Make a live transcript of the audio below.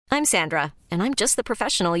I'm Sandra, and I'm just the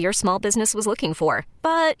professional your small business was looking for.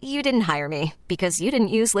 But you didn't hire me because you didn't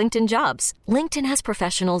use LinkedIn Jobs. LinkedIn has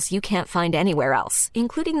professionals you can't find anywhere else,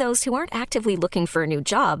 including those who aren't actively looking for a new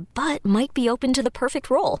job, but might be open to the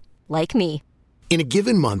perfect role, like me. In a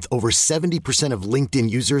given month, over 70% of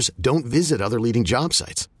LinkedIn users don't visit other leading job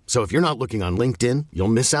sites. So if you're not looking on LinkedIn, you'll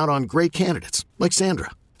miss out on great candidates like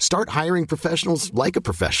Sandra. Start hiring professionals like a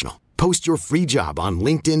professional. Post your free job on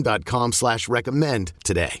linkedin.com/recommend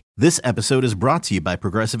today. This episode is brought to you by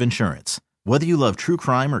Progressive Insurance. Whether you love true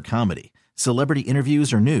crime or comedy, celebrity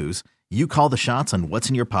interviews or news, you call the shots on what's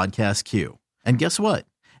in your podcast queue. And guess what?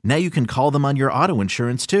 Now you can call them on your auto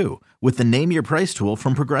insurance too with the Name Your Price tool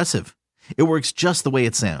from Progressive. It works just the way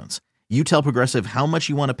it sounds. You tell Progressive how much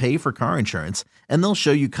you want to pay for car insurance, and they'll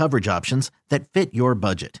show you coverage options that fit your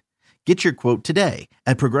budget. Get your quote today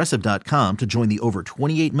at Progressive.com to join the over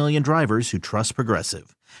 28 million drivers who trust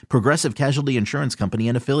Progressive. Progressive Casualty Insurance Company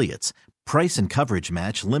and Affiliates. Price and coverage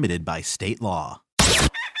match limited by state law.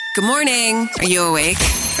 Good morning. Are you awake?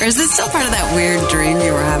 Or is this still part of that weird dream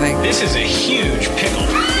you were having? This is a huge pickle.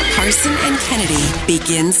 Carson and Kennedy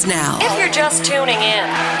begins now. If you're just tuning in,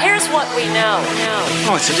 here's what we know.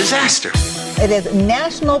 Oh, it's a disaster. It is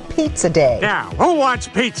National Pizza Day. Now, who wants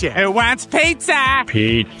pizza? Who wants pizza?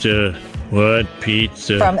 Pizza. What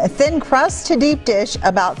pizza? From thin crust to deep dish,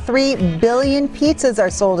 about 3 billion pizzas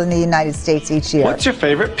are sold in the United States each year. What's your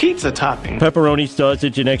favorite pizza topping? Pepperoni,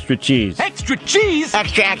 sausage, and extra cheese. Extra cheese?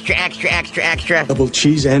 Extra. Double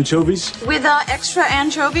cheese anchovies? With extra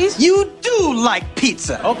anchovies? You do like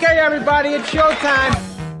pizza. Okay, everybody, it's showtime.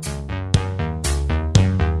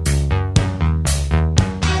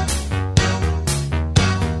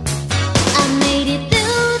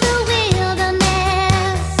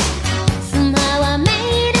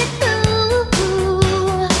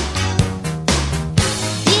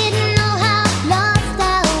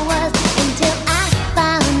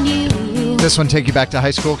 This one take you back to high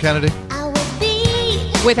school, Kennedy?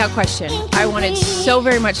 Without question. I wanted so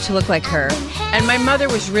very much to look like her. And my mother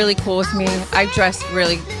was really cool with me. I dressed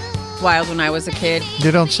really wild when I was a kid.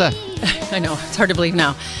 You don't say. I know. It's hard to believe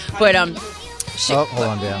now. But hold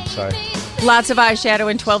on, Dan. Sorry. Lots of eyeshadow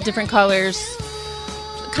in 12 different colors.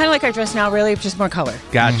 Kind of like I dress now, really, just more color.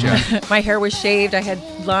 Gotcha. My hair was shaved. I had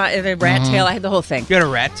a rat tail. I had the whole thing. You had a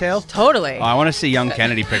rat tail? Totally. Oh, I want to see young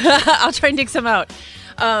Kennedy pictures. I'll try and dig some out.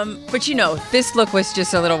 But this look was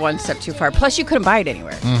just a little one step too far. Plus, you couldn't buy it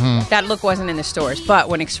anywhere. Mm-hmm. That look wasn't in the stores. But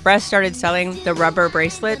when Express started selling the rubber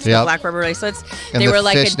bracelets, the black rubber bracelets, and they were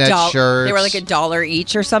like $1. They were like $1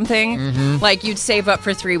 each or something. Mm-hmm. Like you'd save up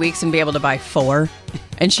for 3 weeks and be able to buy 4.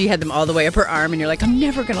 And she had them all the way up her arm, and you're like, I'm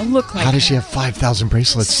never gonna look like. How does she have 5,000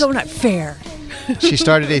 bracelets? So not fair. She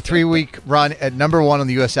started a 3-week run at number 1 on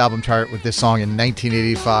the U.S. album chart with this song in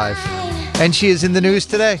 1985, and she is in the news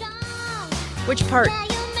today. Which part?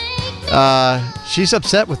 She's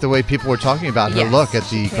upset with the way people were talking about her look at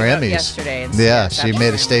the Grammys yesterday. Yeah, she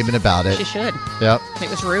made a statement about it. She should. Yep. It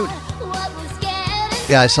was rude.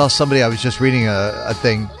 Yeah, I saw somebody. I was just reading a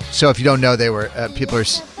thing. So if you don't know, they were people are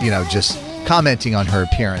just commenting on her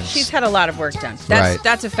appearance. She's had a lot of work done.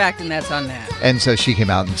 That's a fact, and that's on that. And so she came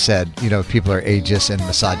out and said, people are ageist and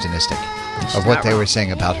misogynistic of what they were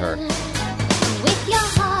saying about her.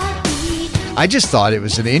 I just thought it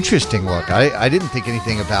was an interesting look. I didn't think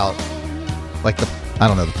anything about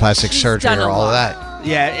the plastic surgery or all of that.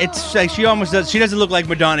 Yeah, it's like she almost does. She doesn't look like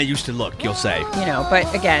Madonna used to look, you'll say.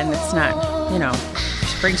 But again, it's not,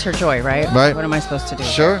 she brings her joy, right? Right. What am I supposed to do?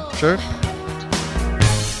 Sure.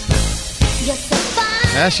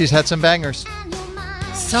 Yeah, she's had some bangers.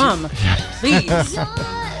 Some. Please.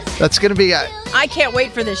 That's going to be... I can't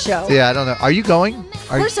wait for this show. Yeah, I don't know. Are you going?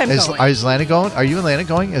 Of course I'm going. Is Lana going? Are you and Lana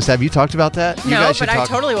going? Have you talked about that? No, but I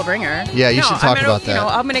totally will bring her. Yeah, you should talk about that.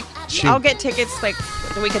 I'll get tickets like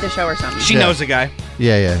the week of the show or something. She knows a guy.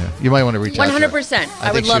 Yeah. You might want to reach out to her. 100%.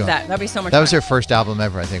 I would love that. That'd be so much fun. That was her first album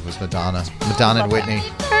ever, I think, was Madonna. Madonna and Whitney.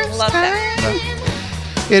 Love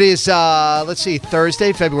that. It is,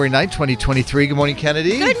 Thursday, February 9th, 2023. Good morning,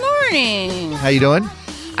 Kennedy. Good morning. How you doing?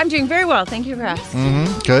 I'm doing very well. Thank you for asking.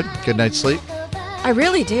 Mm-hmm. Good. Good night's sleep? I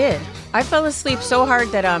really did. I fell asleep so hard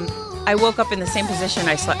that I woke up in the same position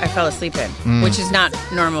I fell asleep in, which is not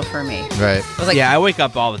normal for me. Right. I wake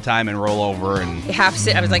up all the time and roll over and I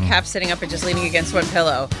was like half sitting up and just leaning against one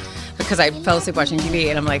pillow because I fell asleep watching TV,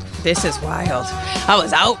 and I'm like, this is wild. I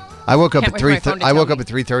was out. I woke up at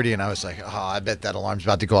 3:30 and I was like, I bet that alarm's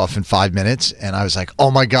about to go off in 5 minutes. And I was like,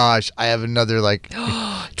 oh my gosh, I have another 12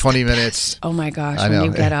 20 minutes. Oh my gosh, I when know.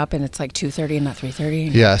 you get up and it's like 2:30 and not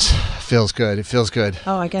 3:30. Yes, feels good. It feels good.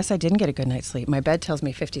 Oh, I guess I didn't get a good night's sleep. My bed tells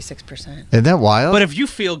me 56%. Isn't that wild? But if you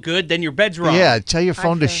feel good, then your bed's wrong. Yeah, tell your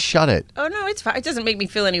phone to shut it. Oh no, it's fine. It doesn't make me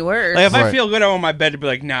feel any worse. Like if I feel good, I want my bed to be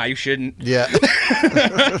like, nah, you shouldn't. Yeah.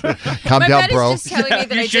 Calm my down, bed bro. is just telling me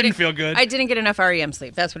that You I shouldn't didn't feel good. I didn't get enough REM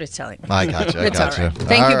sleep. That's what it's telling me. I got you. It's all right.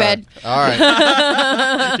 Thank All you, right. bed. All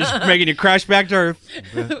right. Just making you crash back to earth.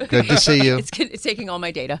 Good to see you. It's taking all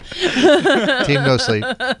my data. Team No Sleep.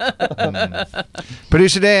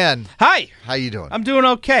 Producer Dan. Hi. How you doing? I'm doing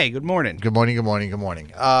okay. Good morning. Good morning, good morning, good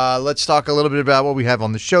morning. Let's talk a little bit about what we have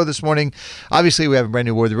on the show this morning. Obviously, we have a brand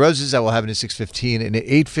new War of the Roses that will happen at 6:15 and at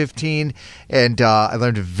 8:15. And I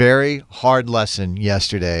learned a very hard lesson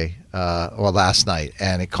yesterday, last night,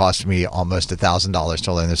 and it cost me almost $1,000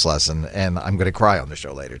 to learn this lesson, and I'm going to cry on the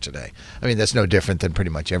show later today. I mean, that's no different than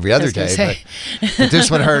pretty much every other day, but this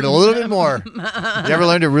one hurt a little bit more. You ever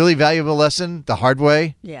learned a really valuable lesson the hard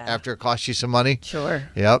way? Yeah. After it cost you some money? Sure.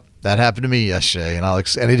 Yep. That happened to me yesterday, and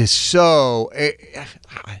and it is so.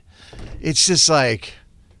 It's just like,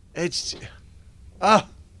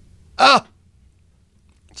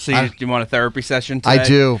 So you want a therapy session today? I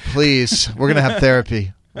do. Please, we're gonna have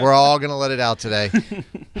therapy. We're all gonna let it out today.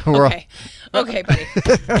 Okay, buddy.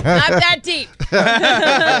 Not that deep.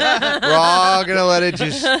 We're all gonna let it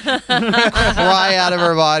just cry out of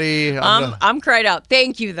our body. I'm cried out.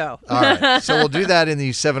 Thank you, though. All right. So we'll do that in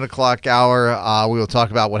the 7 o'clock hour. We will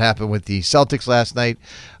talk about what happened with the Celtics last night.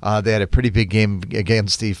 They had a pretty big game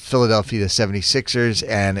against the Philadelphia 76ers.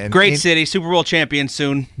 And great city, Super Bowl champion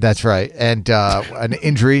soon. That's right. And an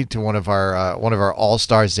injury to one of our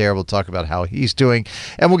all-stars there. We'll talk about how he's doing.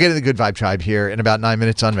 And we'll get in the Good Vibe Tribe here in about 9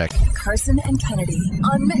 minutes on Mix. Carson and Kennedy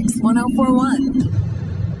on Mix 104.1.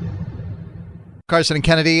 Carson and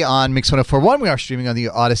Kennedy on Mix 104.1. We are streaming on the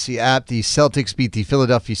Odyssey app. The Celtics beat the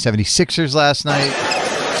Philadelphia 76ers last night.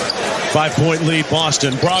 5-point lead,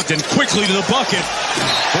 Boston. Brogdon quickly to the bucket.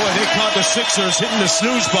 Boy, they caught the Sixers hitting the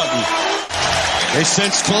snooze button. They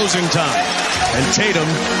sense closing time. And Tatum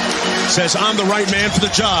says, I'm the right man for the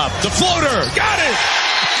job. The floater. Got it.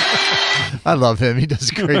 I love him. He does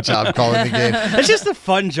a great job calling the game. It's just a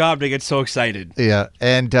fun job to get so excited. Yeah,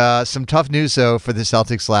 and some tough news, though, for the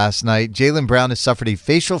Celtics last night. Jaylen Brown has suffered a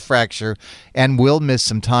facial fracture and will miss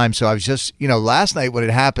some time. So I was just, last night when it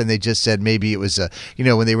happened, they just said maybe it was,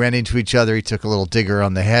 when they ran into each other, he took a little digger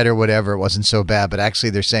on the head or whatever. It wasn't so bad. But actually,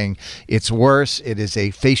 they're saying it's worse. It is a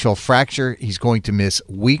facial fracture. He's going to miss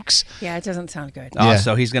weeks. Yeah, it doesn't sound good. Oh,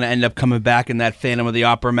 so he's going to end up coming back in that Phantom of the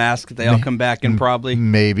Opera mask that they all come back in probably?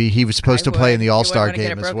 Maybe. He was supposed to play in the All-Star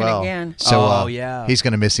game as well. Again. So yeah. He's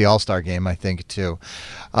going to miss the All-Star game, I think, too.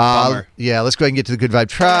 Bummer. Yeah, let's go ahead and get to the Good Vibe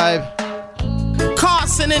Tribe.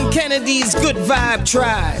 Carson and Kennedy's Good Vibe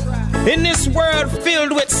Tribe. In this world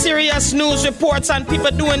filled with serious news reports and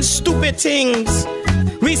people doing stupid things,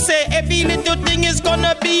 we say every little thing is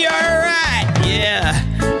gonna be alright. Yeah.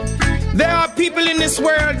 There are people in this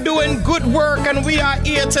world doing good work and we are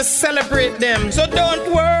here to celebrate them. So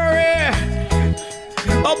don't worry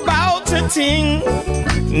about a thing.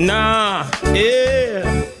 Nah,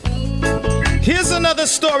 yeah. Here's another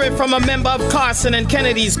story from a member of Carson and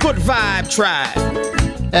Kennedy's Good Vibe Tribe.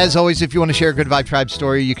 As always, if you want to share a Good Vibe Tribe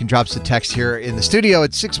story, you can drop us a text here in the studio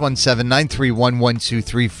at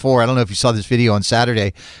 617-931-1234. I don't know if you saw this video on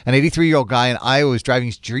Saturday. An 83-year-old guy in Iowa was driving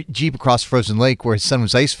his Jeep across Frozen Lake where his son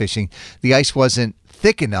was ice fishing. The ice wasn't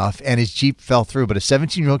thick enough and his Jeep fell through, but a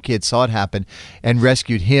 17-year-old kid saw it happen and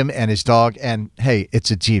rescued him and his dog. And hey, it's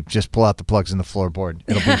a Jeep. Just pull out the plugs in the floorboard.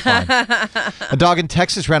 It'll be fine. A dog in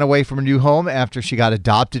Texas ran away from her new home after she got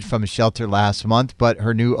adopted from a shelter last month, but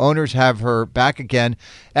her new owners have her back again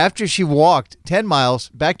after she walked 10 miles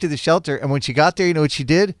back to the shelter. And when she got there, you know what she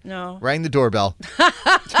did? No. Rang the doorbell.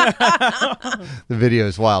 The video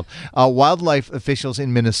is wild. Wildlife officials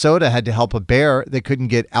in Minnesota had to help a bear that couldn't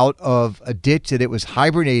get out of a ditch that it was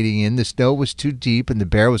hibernating in. The snow was too deep and the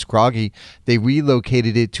bear was groggy. They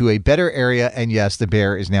relocated it to a better area, and yes, the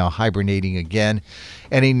bear is now hibernating again.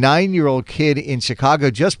 And a 9-year-old kid in Chicago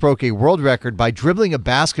just broke a world record by dribbling a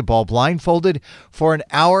basketball blindfolded for an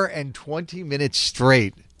hour and 20 minutes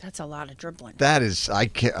straight. That's a lot of dribbling. That is, I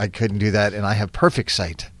couldn't do that, and I have perfect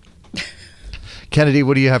sight. Kennedy,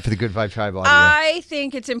 what do you have for the Good Vibe Tribe audio? I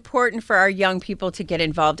think it's important for our young people to get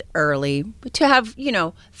involved early, to have,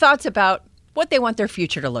 thoughts about what they want their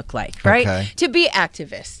future to look like, right? Okay. To be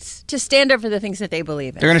activists, to stand up for the things that they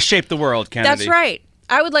believe in. They're going to shape the world, Kennedy. That's right.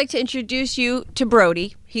 I would like to introduce you to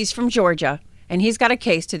Brody. He's from Georgia, and he's got a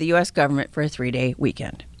case to the U.S. government for a 3-day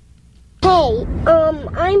weekend. Hey,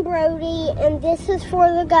 I'm Brody, and this is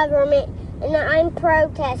for the government. and I'm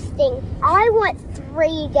protesting. I want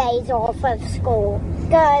 3 days off of school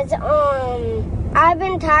because I've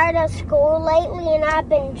been tired of school lately and I've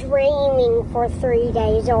been dreaming for 3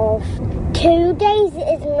 days off. 2 days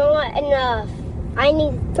is not enough. I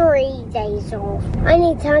need 3 days off. I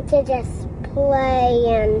need time to just play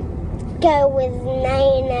and go with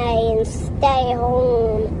Nene and stay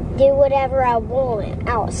home, do whatever I want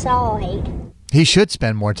outside. He should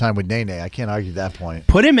spend more time with Nene. I can't argue that point.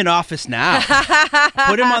 Put him in office now.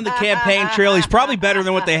 Put him on the campaign trail. He's probably better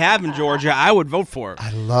than what they have in Georgia. I would vote for him.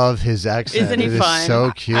 I love his accent. Isn't he it fun? Is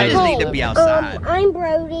so cute. I just need to be outside. I'm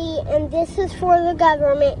Brody, and this is for the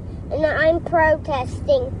government, and I'm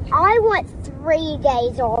protesting. I want 3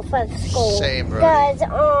 days off of school. Same, Brody. Because,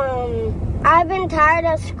 I've been tired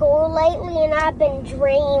of school lately, and I've been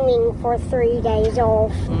dreaming for 3 days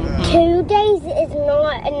off. 2 days is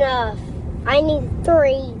not enough. I need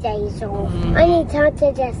 3 days off. I need time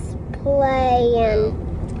to just play and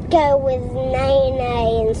go with Nene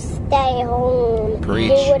and stay home. Preach.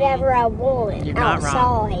 Do whatever I want You're not outside.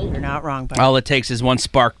 wrong. You're not wrong, buddy. All it takes is one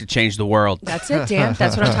spark to change the world. That's it, Dan.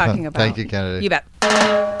 That's what I'm talking about. Thank you, Kennedy. You bet.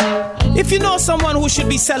 If you know someone who should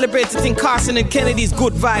be celebrated in Carson and Kennedy's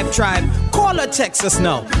Good Vibe Tribe, call or text us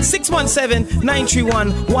now.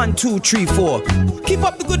 617-931-1234. Keep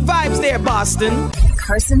up the good vibes there, Boston.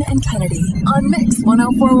 Carson and Kennedy on Mix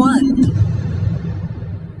 1041.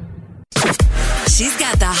 She's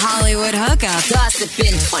got the Hollywood hookup,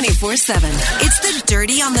 gossiping 24/7. It's the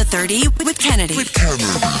Dirty on the 30 with Kennedy.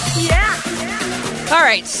 Yeah. All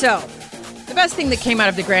right, so the best thing that came out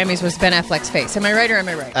of the Grammys was Ben Affleck's face. Am I right or am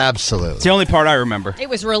I right? Absolutely. It's the only part I remember. It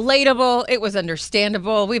was relatable. It was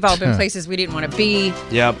understandable. We've all been places we didn't want to be.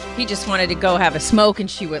 Yep. He just wanted to go have a smoke,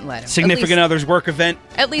 and she wouldn't let him. Significant other's work event.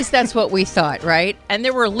 At least that's what we thought, right? And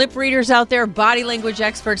there were lip readers out there, body language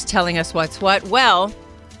experts telling us what's what. Well,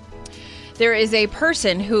 there is a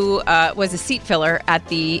person who was a seat filler at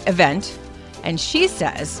the event, and she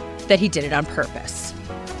says that he did it on purpose.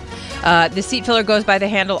 The seat filler goes by the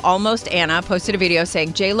handle Almost Anna, posted a video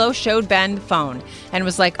saying J-Lo showed Ben the phone and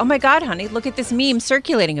was like, "Oh my God, honey, look at this meme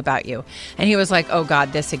circulating about you." And he was like, "Oh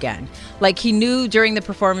God, this again." Like he knew during the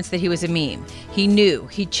performance that he was a meme. He knew.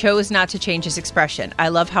 He chose not to change his expression. I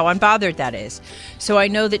love how unbothered that is. So I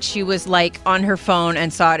know that she was like on her phone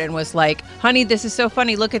and saw it and was like, "Honey, this is so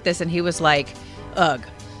funny. Look at this." And he was like, "Ugh.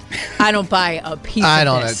 I don't buy a piece I of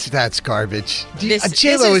don't know. this." That's garbage. This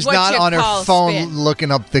J-Lo is what not you on her call phone spin.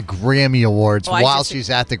 looking up the Grammy Awards Well, while she's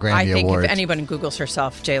at the Grammy I think Awards. if anybody Googles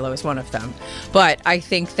herself, J-Lo is one of them. But I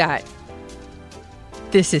think that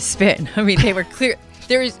this is spin. I mean, they were clear.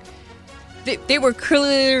 They were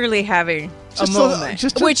clearly having a moment,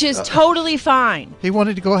 which is totally fine. He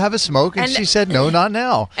wanted to go have a smoke, and she said, "No, not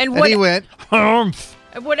now." And what- he went, "Humph."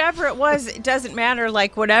 Whatever it was, it doesn't matter,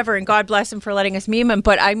 like whatever, and God bless him for letting us meme him.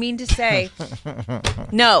 But I mean to say,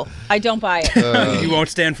 no, I don't buy it. You won't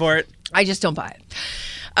stand for it? I just don't buy it.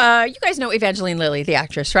 You guys know Evangeline Lilly, the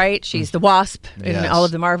actress, right? She's the Wasp in Yes. all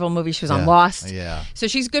of the Marvel movies. She was on Lost. Yeah. So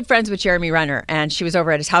she's good friends with Jeremy Renner, and she was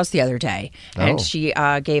over at his house the other day, and Oh. she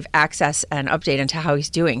gave Access an update into how he's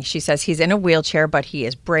doing. She says he's in a wheelchair, but he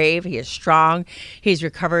is brave, he is strong, he's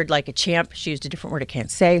recovered like a champ. She used a different word I can't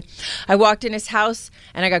say. I walked in his house,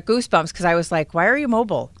 and I got goosebumps because I was like, why are you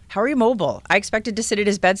mobile? How are you mobile? I expected to sit at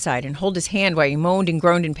his bedside and hold his hand while he moaned and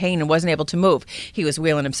groaned in pain and wasn't able to move. He was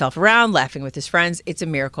wheeling himself around, laughing with his friends. It's a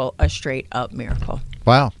miracle, a straight up miracle.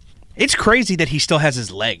 Wow. It's crazy that he still has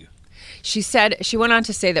his leg. She went on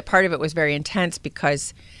to say that part of it was very intense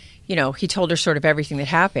because, you know, he told her sort of everything that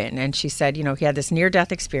happened. And she said, you know, he had this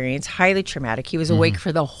near-death experience, highly traumatic. He was awake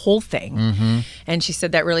for the whole thing. And she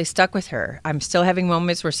said that really stuck with her. I'm still having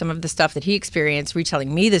moments where some of the stuff that he experienced,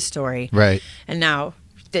 retelling me this story. Right. And now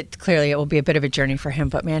that clearly it will be a bit of a journey for him,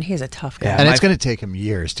 but man, he's a tough guy. And it's going to take him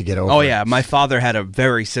years to get over. Oh, it. yeah. My father had a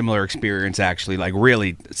very similar experience, actually, like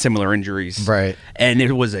really similar injuries. Right. And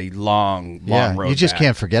it was a long road. You just back.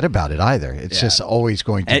 can't forget about it either. It's just always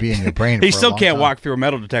going to be in your brain. He for a still long can't time. walk through a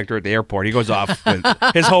metal detector at the airport. He goes off.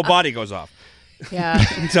 His whole body goes off. Yeah.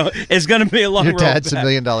 So it's going to be a long Your road dad's back. $1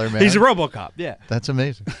 million man. He's a RoboCop. Yeah. That's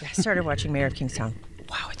amazing. I started watching Mayor of Kingstown.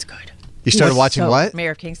 Wow, it's good. You started watching what?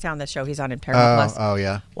 Mayor of Kingstown, the show he's on in Paramount Plus. Oh,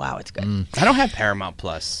 yeah. Wow, it's good. I don't have Paramount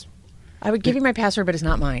Plus. I would give you my password, but it's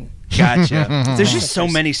not mine. Gotcha. There's just so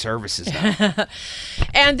many services now.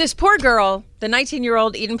 And this poor girl, the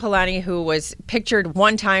 19-year-old Eden Polani, who was pictured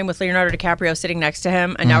one time with Leonardo DiCaprio sitting next to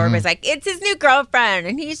him, and now everybody's like, it's his new girlfriend,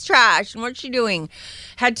 and he's trash, and what's she doing?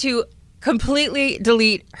 Had to completely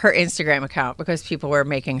delete her Instagram account because people were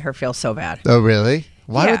making her feel so bad. Oh, really?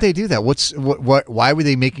 Why Yeah. would they do that? Why were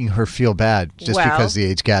they making her feel bad? Just Well, because the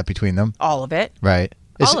age gap between them? All of it. Right.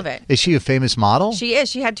 All of it. Is she a famous model? She is.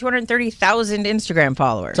 She had 230,000 Instagram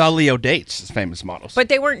followers. It's all Leo dates, famous models. But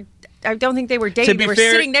they weren't. I don't think they were dating. They were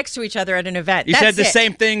fair, sitting next to each other at an event. You said the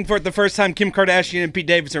same thing for the first time Kim Kardashian and Pete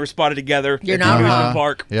Davidson were spotted together. You're not wrong.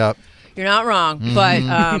 Park. Yep. You're not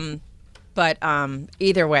wrong. But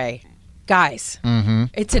either way, guys,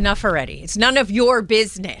 it's enough already. It's none of your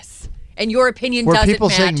business, and your opinion doesn't matter. Were people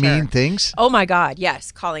saying mean things? Oh my God,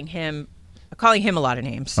 yes, calling him a lot of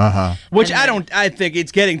names. Which I think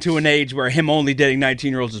it's getting to an age where him only dating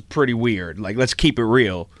 19-year-olds is pretty weird. Like, let's keep it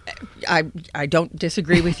real. I don't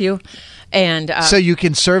disagree with you. And so you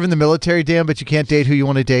can serve in the military, Dan, but you can't date who you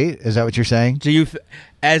want to date? Is that what you're saying? Do you,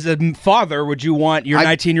 as a father, would you want your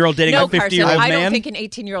 19-year-old dating a 50-year-old man? I don't think an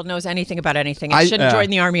 18-year-old knows anything about anything. I shouldn't join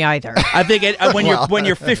the Army either. I think when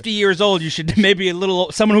you're 50 years old, you should maybe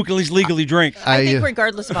someone who can at least legally drink. I think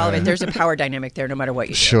regardless of all of it, there's a power dynamic there no matter what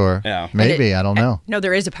you do. Sure. Yeah. Maybe. I don't know. No,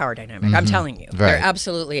 there is a power dynamic. I'm telling you. Right. There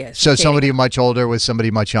absolutely is. So somebody much older with somebody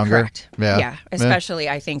much younger? Correct. Yeah. Especially,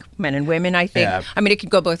 I think, men and women, I think. Yeah. I mean, it could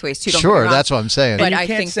go both ways, too. Sure, that's what I'm saying. But you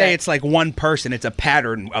can't say it's like one person. It's a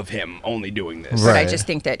pattern of him only doing this. But I just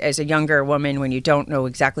think that as a younger woman, when you don't know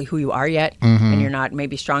exactly who you are yet, and you're not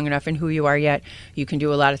maybe strong enough in who you are yet, you can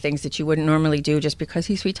do a lot of things that you wouldn't normally do just because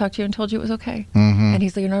he sweet-talked you and told you it was okay. And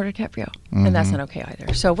he's Leonardo DiCaprio. And that's not okay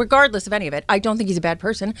either. So regardless of any of it, I don't think he's a bad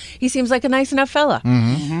person. He seems like a nice enough fella.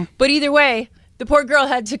 But either way, the poor girl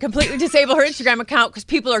had to completely disable her Instagram account because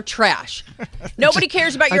people are trash. Nobody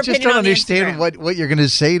cares about your opinion on the Instagram. I just don't understand what you're going to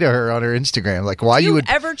say to her on her Instagram. Like, why you would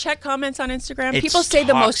ever check comments on Instagram? It's People say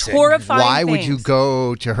the most toxic. horrifying Why things. would you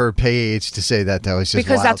go to her page to say that? That was just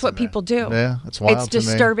because wild that's to what me. people do. Yeah, it's wild. It's to me.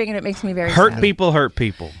 disturbing, and it makes me very Hurt sad. people hurt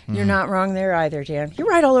people. You're not wrong there either, Dan. You're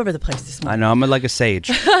right all over the place this I morning. know. I'm like a sage.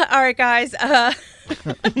 All right, guys.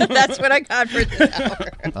 That's what I got for this hour.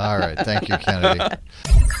 All right. Thank you, Kennedy.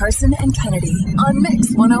 Carson and Kennedy on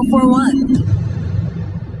Mix 1041.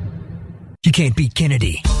 You can't beat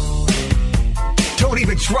Kennedy. Don't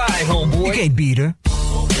even try, homeboy. You can't beat her.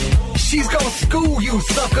 She's gonna school you,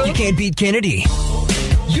 sucker. You can't beat Kennedy.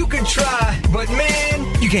 You can try, but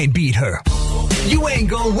man, you can't beat her. You ain't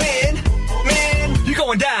gonna win, man. You're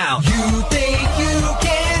going down. You think you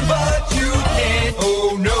can, but you can't.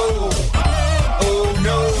 Oh no. Oh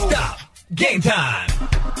no. Stop. Game time.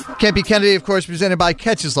 Can't Be Kennedy, of course, presented by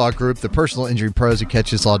Catches Law Group, the personal injury pros at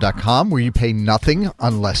catcheslaw.com, where you pay nothing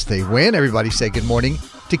unless they win. Everybody say good morning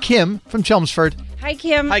to Kim from Chelmsford. Hi,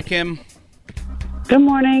 Kim. Hi, Kim. Good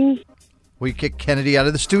morning. We kick Kennedy out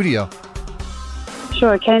of the studio.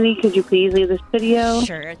 Sure. Kennedy, could you please leave the studio?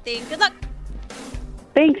 Sure thing. Good luck.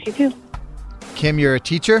 Thanks, you too. Kim, you're a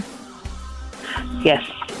teacher? Yes.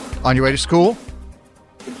 On your way to school?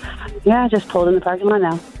 Yeah, just pulled in the parking lot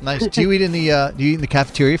now. Nice. Do you eat in the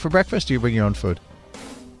cafeteria for breakfast, or do you bring your own food?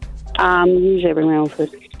 Usually I bring my own food.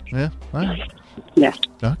 Yeah. All right. Yeah.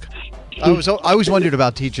 Okay. I always wondered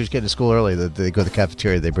about teachers getting to school early, that they go to the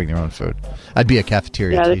cafeteria, they bring their own food. I'd be a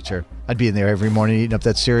cafeteria teacher. I'd be in there every morning eating up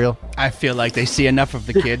that cereal. I feel like they see enough of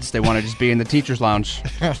the kids. They want to just be in the teacher's lounge.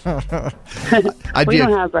 We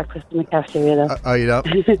don't have breakfast in the cafeteria, though. Oh, you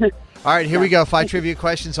don't? All right, here we go. 5 trivia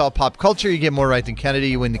questions, all pop culture. You get more right than Kennedy.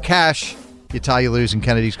 You win the cash. You tie, you lose, and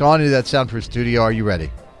Kennedy's gone into that soundproof studio. Are you ready?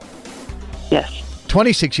 Yes.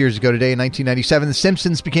 26 years ago today, in 1997, The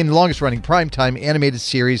Simpsons became the longest-running primetime animated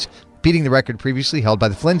series, beating the record previously held by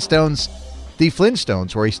the Flintstones. The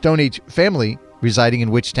Flintstones were a Stone Age family residing in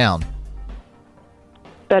which town?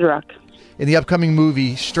 Bedrock. In the upcoming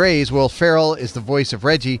movie Strays, Will Ferrell is the voice of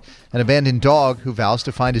Reggie, an abandoned dog who vows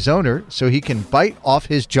to find his owner so he can bite off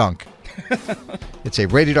his junk. It's a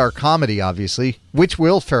rated R comedy, obviously. Which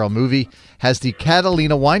Will Ferrell movie has the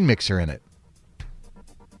Catalina wine mixer in it?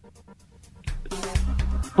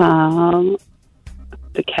 The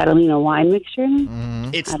Catalina wine mixture?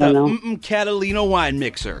 It's I don't the know. Catalina wine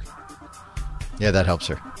mixer. Yeah, that helps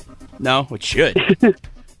her. No, it should.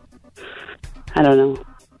 I don't know.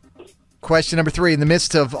 Question number 3. In the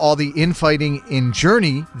midst of all the infighting in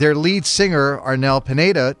Journey, their lead singer, Arnel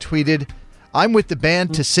Pineda, tweeted, "I'm with the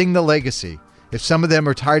band to sing the legacy. If some of them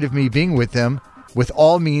are tired of me being with them, with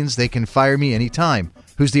all means, they can fire me anytime."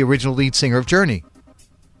 Who's the original lead singer of Journey?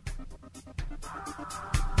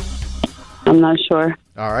 I'm not sure.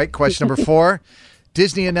 All right, question number 4.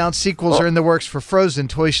 Disney announced sequels are in the works for Frozen,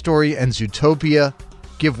 Toy Story, and Zootopia.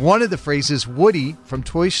 Give one of the phrases Woody from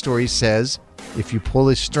Toy Story says, "If you pull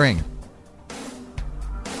his string."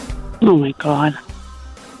 Oh, my God.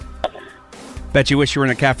 Bet you wish you were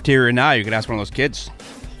in a cafeteria now. You could ask one of those kids.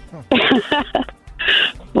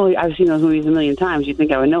 Well, I've seen those movies a million times. You'd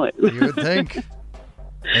think I would know it. You would think.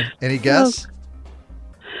 Any guess?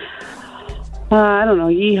 I don't know.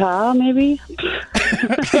 Yeehaw, maybe?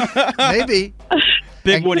 Maybe.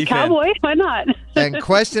 Big Woody fan. Cowboy, why not? And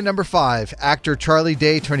question number 5. Actor Charlie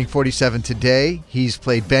Day turning 47 today. He's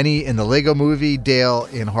played Benny in the Lego Movie, Dale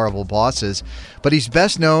in Horrible Bosses, but he's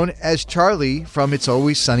best known as Charlie from It's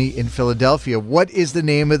Always Sunny in Philadelphia. What is the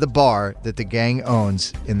name of the bar that the gang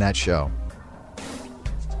owns in that show?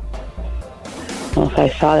 Well, if I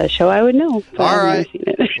saw that show, I would know. But All I've right.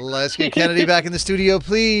 never seen it. Let's get Kennedy back in the studio,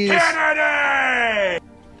 please. Kennedy!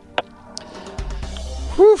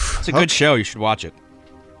 Whew. It's a good show. You should watch it.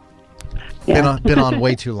 Yeah. Been on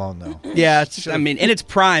way too long, though. Yeah, in its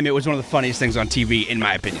prime, it was one of the funniest things on TV, in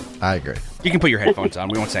my opinion. I agree. You can put your headphones on.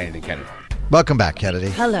 We won't say anything, Kennedy. Welcome back, Kennedy.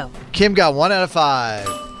 Hello. Kim got 1 out of 5.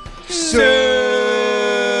 Such.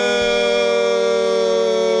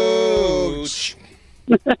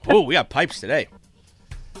 Oh, we got pipes today.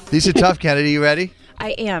 These are tough, Kennedy. You ready?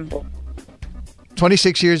 I am.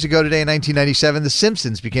 26 years ago today in 1997, The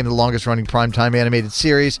Simpsons became the longest-running primetime animated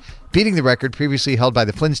series, beating the record previously held by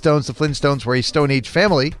the Flintstones. The Flintstones were a Stone Age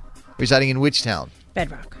family residing in which town?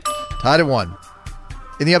 Bedrock. Tied at 1.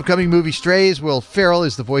 In the upcoming movie Strays, Will Ferrell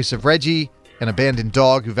is the voice of Reggie, an abandoned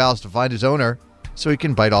dog who vows to find his owner so he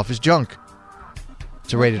can bite off his junk.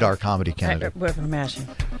 It's a rated R comedy, Canada. What am I imagining?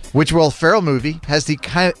 Which Will Ferrell movie has the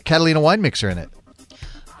Catalina wine mixer in it?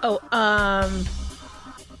 Oh,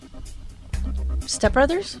 Step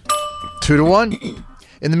Brothers? 2 to 1.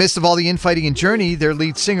 In the midst of all the infighting in Journey, their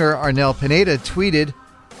lead singer, Arnel Pineda, tweeted,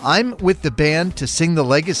 "I'm with the band to sing the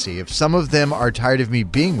legacy. If some of them are tired of me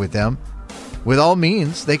being with them, with all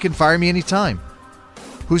means, they can fire me anytime."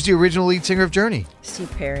 Who's the original lead singer of Journey?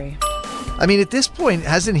 Steve Perry. I mean, at this point,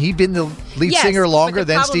 hasn't he been the lead singer longer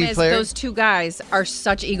than Steve Perry? Perry? Those two guys are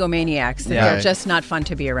such egomaniacs that they're just not fun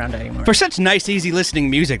to be around anymore. For such nice, easy listening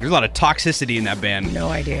music, there's a lot of toxicity in that band. No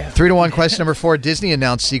idea. 3 to 1. Question number 4. Disney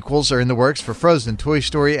announced sequels are in the works for Frozen, Toy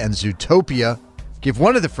Story, and Zootopia. Give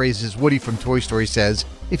one of the phrases Woody from Toy Story says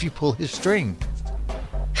if you pull his string.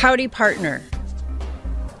 Howdy, partner.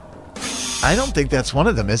 I don't think that's one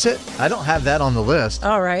of them, is it? I don't have that on the list.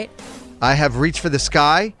 All right. I have Reach for the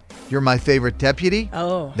Sky. You're my favorite deputy.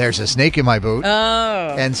 Oh. There's a snake in my boot.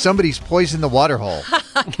 Oh. And somebody's poisoned the water hole.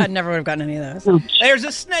 I never would have gotten any of those. There's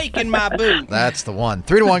a snake in my boot. That's the one.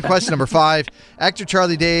 3 to 1. Question number 5. Actor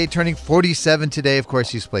Charlie Day turning 47 today. Of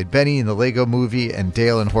course, he's played Benny in the Lego Movie and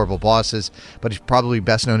Dale in Horrible Bosses, but he's probably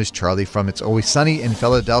best known as Charlie from It's Always Sunny in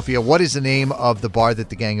Philadelphia. What is the name of the bar that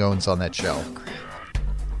the gang owns on that show? Oh, crap.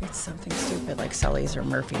 It's something stupid like Sully's or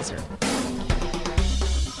Murphy's or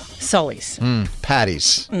Sully's.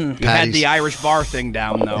 Patty's. You had the Irish bar thing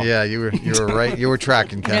down, though. Yeah, you were right. You were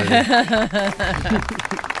tracking, Kennedy.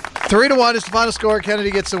 3 to 1 is the final score.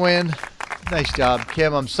 Kennedy gets the win. Nice job,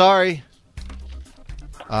 Kim. I'm sorry.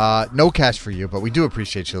 No cash for you, but we do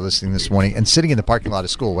appreciate you listening this morning and sitting in the parking lot of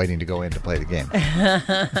school waiting to go in to play the game.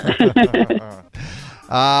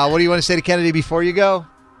 What do you want to say to Kennedy before you go?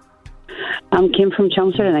 I'm Kim from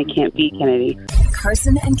Chelmsford, and I can't beat Kennedy.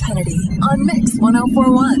 Carson and Kennedy on Mix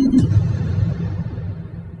 104.1.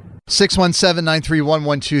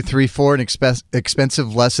 617-931-1234, an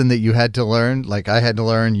expensive lesson that you had to learn, like I had to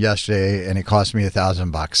learn yesterday, and it cost me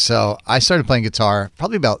 $1,000. So I started playing guitar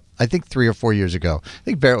probably about, I think, 3 or 4 years ago. I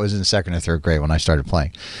think Barrett was in 2nd or 3rd grade when I started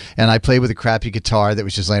playing. And I played with a crappy guitar that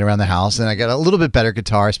was just laying around the house. And I got a little bit better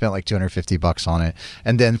guitar. I spent like $250 on it.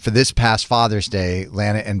 And then for this past Father's Day,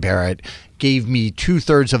 Lana and Barrett gave me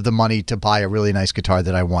 2/3 of the money to buy a really nice guitar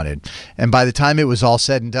that I wanted. And by the time it was all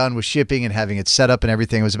said and done with shipping and having it set up and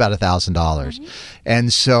everything, it was about $1,000.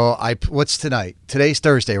 And so what's tonight? Today's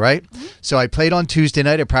Thursday, right? So I played on Tuesday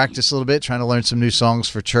night. I practiced a little bit, trying to learn some new songs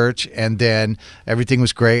for church. And then everything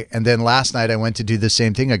was great. And then last night I went to do the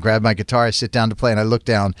same thing. I grabbed my guitar, I sit down to play, and I look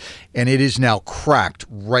down, and it is now cracked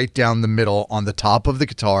right down the middle on the top of the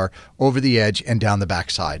guitar, over the edge, and down the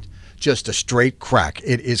backside. Just a straight crack.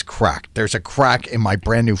 It is cracked. There's a crack in my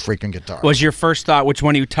brand new freaking guitar. Was your first thought which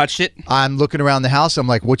one of you touched it? I'm looking around the house. I'm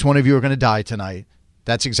like, which one of you are going to die tonight?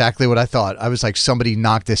 That's exactly what I thought. I was like, somebody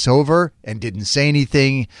knocked this over and didn't say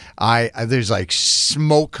anything. There's like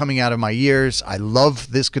smoke coming out of my ears. I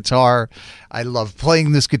love this guitar. I love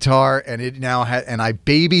playing this guitar, and it now and I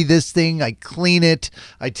baby this thing. I clean it.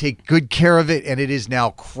 I take good care of it, and it is now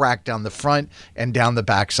cracked down the front and down the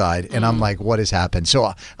backside. And I'm like, what has happened?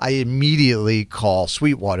 So I immediately call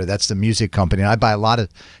Sweetwater. That's the music company. And I buy a lot of,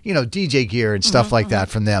 DJ gear and stuff like that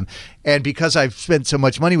from them. And because I've spent so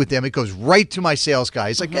much money with them, it goes right to my sales guy.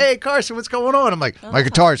 He's like, hey, Carson, what's going on? I'm like, my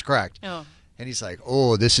guitar's cracked. Oh. And he's like,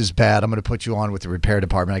 oh, this is bad. I'm going to put you on with the repair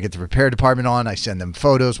department. I get the repair department on. I send them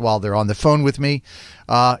photos while they're on the phone with me.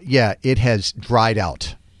 Yeah, it has dried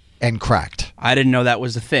out and cracked. I didn't know that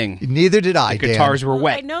was a thing. Neither did I, The guitars were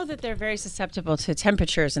wet. I know that they're very susceptible to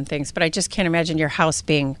temperatures and things, but I just can't imagine your house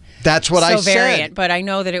being That's what I so said. variant. But I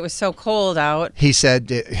know that it was so cold out. He said,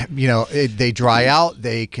 they dry out,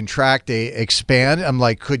 they contract, they expand. I'm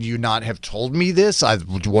like, could you not have told me this?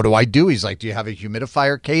 What do I do? He's like, do you have a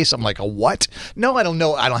humidifier case? I'm like, a what? No, I don't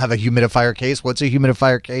know. I don't have a humidifier case. What's a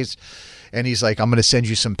humidifier case? And he's like, I'm going to send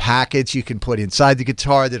you some packets you can put inside the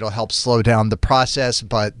guitar that'll help slow down the process.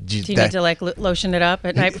 But do you need to like lotion it up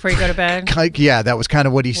at night before you go to bed? Yeah, that was kind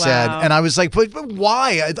of what he said. Wow. And I was like, but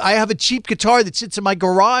why? I have a cheap guitar that sits in my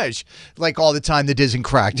garage like all the time that isn't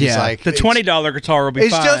cracked. He's like, the $20 guitar will be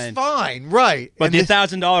fine. It's just fine, right. But the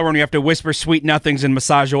 $1,000 one, you have to whisper sweet nothings and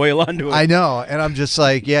massage oil onto it. I know. And I'm just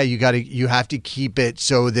like, yeah, you have to keep it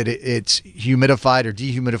so that it's humidified or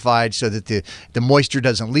dehumidified so that the moisture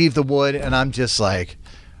doesn't leave the wood. And I'm just like,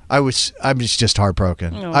 I was just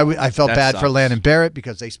heartbroken. Oh. I felt That bad for sucks. Lan and Barrett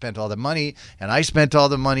because they spent all the money and I spent all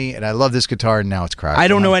the money and I love this guitar and now it's cracked. I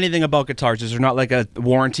don't know anything about guitars. Is there not like a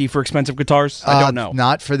warranty for expensive guitars? I don't know.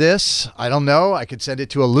 Not for this. I don't know. I could send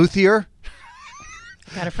it to a luthier.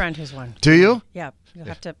 Got a friend who's one. Do you? Yeah. You'll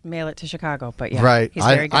have to mail it to Chicago, but yeah. Right. He's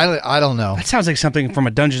very good. I don't know. That sounds like something from a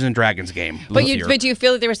Dungeons and Dragons game. But Luthier. do you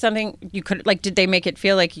feel that there was something you could like? Did they make it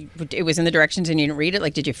feel like it was in the directions and you didn't read it?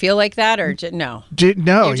 Like, did you feel like that or no?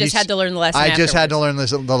 No, You just had to learn the lesson. I just had to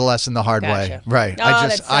afterwards. learn the lesson the hard way. Gotcha. Right. Oh,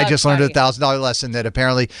 I just learned buddy. $1,000 lesson that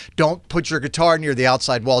apparently don't put your guitar near the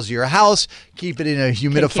outside walls of your house. Keep it in a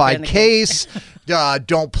humidified in the case.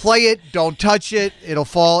 Don't play it. Don't touch it. It'll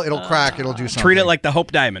fall. It'll crack. It'll do something. Treat it like the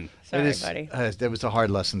Hope Diamond. Sorry, buddy. That was a hard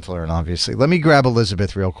lesson to learn, obviously. Let me grab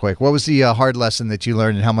Elizabeth real quick. What was the hard lesson that you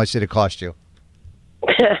learned and how much did it cost you?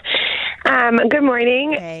 Good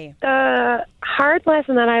morning. Hey. The hard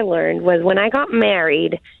lesson that I learned was when I got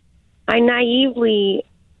married, I naively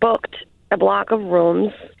booked a block of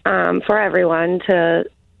rooms for everyone to,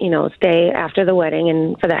 stay after the wedding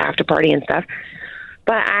and for the after party and stuff.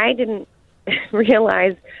 But I didn't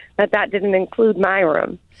realize that didn't include my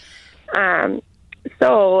room.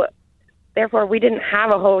 So, therefore, we didn't have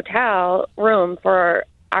a hotel room for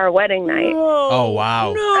our wedding night. Oh,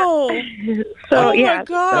 wow. No. So, my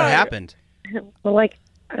God. What happened? Well,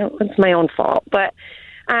 it's my own fault. But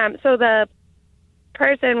so the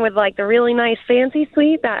person with the really nice fancy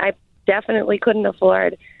suite that I definitely couldn't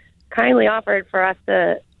afford kindly offered for us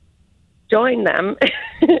to join them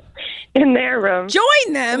in their room.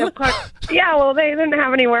 Join them? And of course, yeah, well, they didn't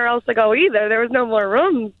have anywhere else to go either. There was no more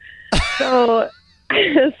rooms. So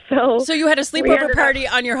you had a sleepover party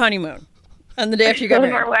on your honeymoon on the day after you got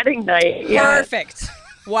married. On our wedding night. Yeah. Perfect.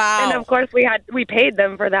 Wow. And of course we paid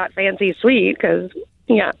them for that fancy suite because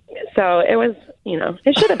so it was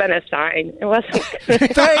it should have been a sign. It wasn't.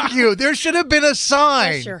 Thank you. There should have been a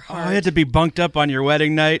sign. Bless your heart. I had to be bunked up on your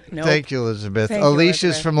wedding night. Nope. Thank you, Elizabeth. Thank you, Alicia's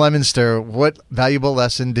Elizabeth. from Leominster. What valuable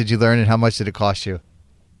lesson did you learn and how much did it cost you?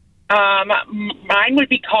 Mine would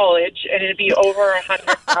be college, and it'd be over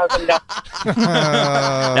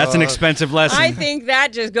 $100,000. That's an expensive lesson. I think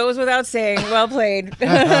that just goes without saying. Well played. Oh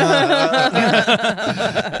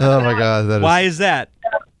my God! Why is that?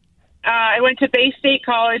 I went to Bay State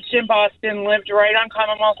College in Boston, lived right on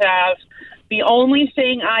Commonwealth Ave. The only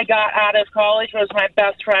thing I got out of college was my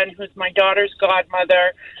best friend, who's my daughter's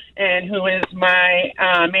godmother, and who is my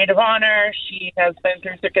maid of honor. She has been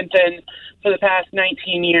through thick and thin for the past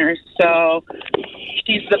 19 years, so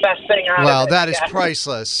she's the best thing out Wow, of it. that is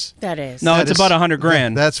priceless. That is. No, it's about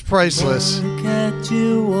 $100,000. That's priceless.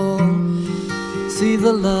 See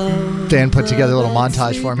the love. Dan put together a little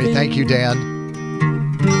montage for me. Thank you, Dan.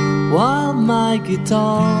 While my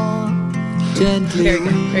guitar gently. Very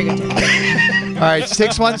good. Very good. All right,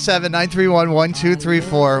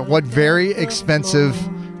 617-931-1234. What very expensive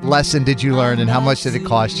lesson did you learn and how much did it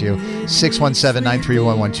cost you?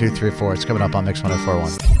 617-931-1234. It's coming up on Mix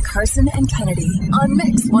 1041. Carson and Kennedy on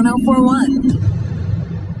Mix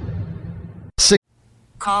 1041.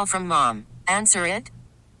 Call from mom. Answer it.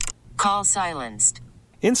 Call silenced.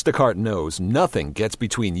 Instacart knows nothing gets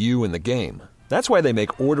between you and the game. That's why they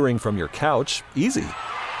make ordering from your couch easy.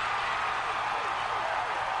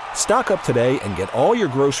 Stock up today and get all your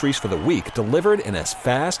groceries for the week delivered in as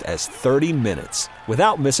fast as 30 minutes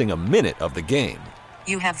without missing a minute of the game.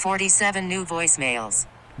 You have 47 new voicemails.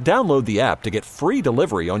 Download the app to get free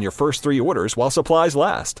delivery on your first 3 orders while supplies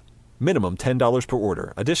last. Minimum $10 per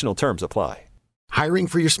order. Additional terms apply. Hiring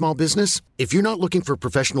for your small business? If you're not looking for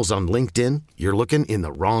professionals on LinkedIn, you're looking in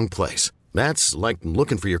the wrong place. That's like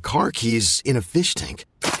looking for your car keys in a fish tank.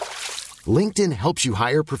 LinkedIn helps you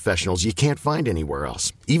hire professionals you can't find anywhere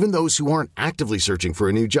else, even those who aren't actively searching for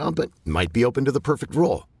a new job but might be open to the perfect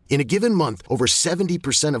role. In a given month, over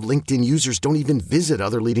 70% of LinkedIn users don't even visit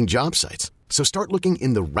other leading job sites. So start looking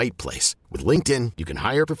in the right place. With LinkedIn, you can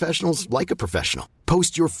hire professionals like a professional.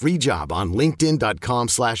 Post your free job on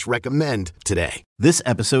linkedin.com/recommend today. This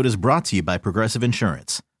episode is brought to you by Progressive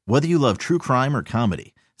Insurance. Whether you love true crime or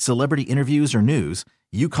comedy, celebrity interviews or news,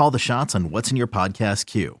 you call the shots on what's in your podcast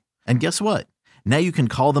queue. And guess what? Now you can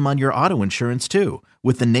call them on your auto insurance too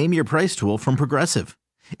with the Name Your Price tool from Progressive.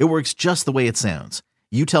 It works just the way it sounds.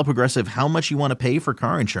 You tell Progressive how much you want to pay for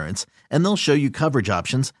car insurance, and they'll show you coverage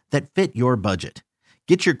options that fit your budget.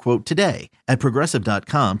 Get your quote today at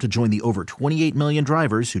Progressive.com to join the over 28 million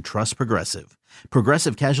drivers who trust Progressive.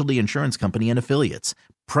 Progressive Casualty Insurance Company and Affiliates.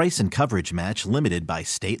 Price and coverage match limited by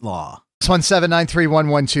state law.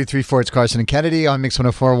 617-931-1234. It's Carson and Kennedy on Mix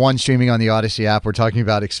 104.1, streaming on the Odyssey app. We're talking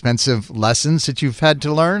about expensive lessons that you've had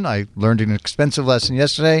to learn. I learned an expensive lesson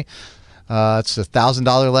yesterday. It's a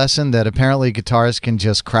 $1,000 lesson that apparently guitarists can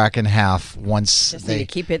just crack in half once Just they need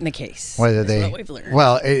to keep it in the case. Whether That's they, what we've learned.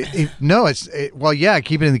 well, keep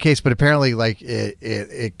it in the case, but apparently, like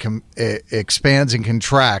it expands and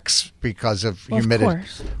contracts because of humidity. Of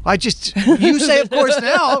course. You say, of course,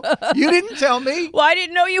 now. You didn't tell me. Well, I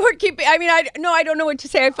didn't know you were keeping. I mean, I don't know what to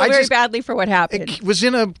say. I feel very badly for what happened. It was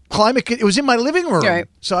in a climate. It was in my living room, Right.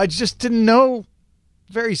 so I just didn't know.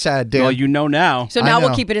 Very sad, Dan. Well, you know now. So now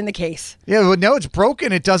we'll keep it in the case. Yeah, well, no, it's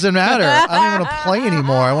broken. It doesn't matter. I don't even want to play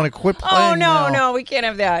anymore. I want to quit playing. No, we can't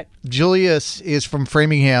have that. Julius is from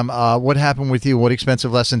Framingham. What happened with you? What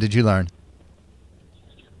expensive lesson did you learn?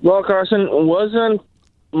 Well, Carson, it wasn't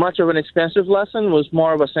much of an expensive lesson. It was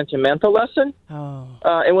more of a sentimental lesson. Oh.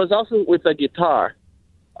 It was also with a guitar.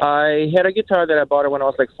 I had a guitar that I bought when I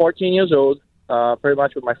was like 14 years old, pretty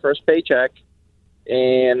much with my first paycheck,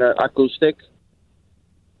 and acoustic.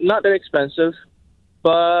 Not that expensive,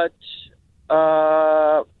 but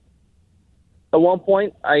at one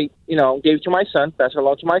point I, gave it to my son, passed it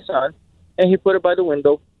along to my son, and he put it by the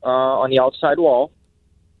window on the outside wall.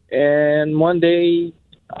 And one day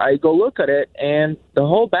I go look at it, and the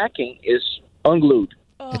whole backing is unglued.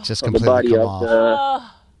 It just completely came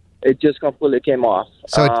off. It just completely came off.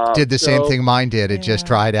 So it did the same thing mine did. It just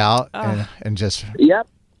dried out and just... Yep.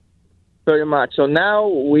 Pretty much. So now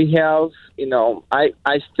we have,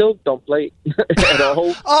 I still don't play at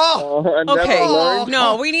all. Okay.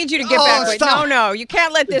 No, we need you to get back. Stop. No, you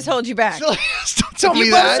can't let this hold you back. Don't tell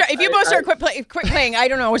me that. If you both start quit playing, I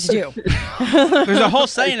don't know what to do. There's a whole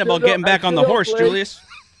saying about getting back on the horse, Julius.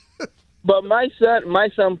 But my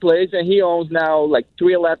son plays, and he owns now like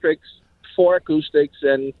 3 electrics, 4 acoustics,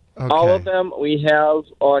 and all of them we have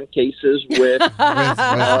on cases with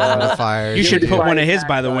fires. You should put one of his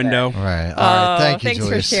by the window. Right. All right. Thank you, thanks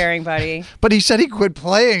Julius. for sharing, buddy. But he said he quit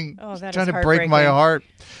playing. Oh, that trying is to break my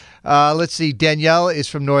heartbreaking. heart. Let's see. Danielle is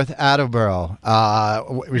from North Attleboro.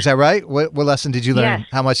 Is that right? What lesson did you learn? Yes.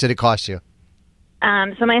 How much did it cost you?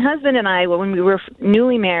 So my husband and I, when we were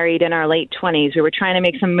newly married in our late 20s, we were trying to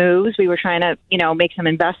make some moves. We were trying to, make some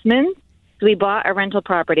investments. So we bought a rental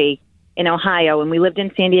property in Ohio, and we lived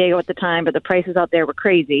in San Diego at the time, but the prices out there were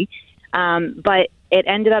crazy. But it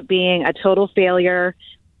ended up being a total failure.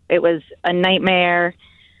 It was a nightmare,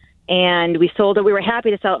 and we sold it. We were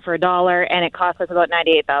happy to sell it for $1, and it cost us about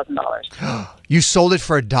 $98,000. You sold it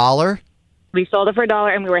for $1? We sold it for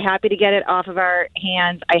 $1, and we were happy to get it off of our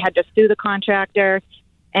hands. I had to sue the contractor.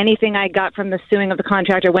 Anything I got from the suing of the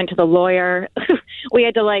contractor went to the lawyer. We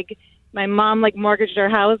had to, my mom, mortgaged our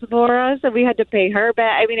house for us, and we had to pay her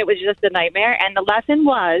back. I mean, it was just a nightmare. And the lesson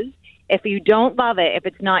was, if you don't love it, if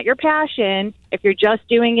it's not your passion, if you're just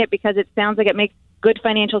doing it because it sounds like it makes good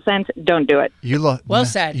financial sense, don't do it. Well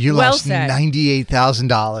said. You Well lost said.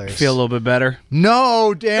 $98,000. Feel a little bit better?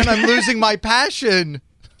 No, Dan, I'm losing my passion.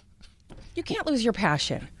 You can't lose your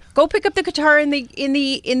passion. Go pick up the guitar in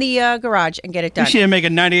the garage and get it done. You shouldn't make a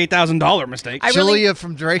 $98,000 mistake. Julia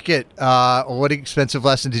from Drake-It, what expensive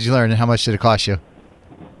lesson did you learn, and how much did it cost you?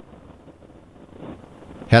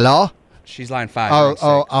 Hello? She's line 5.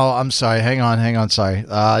 Oh, I'm sorry. Hang on. Sorry.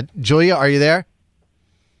 Julia, are you there?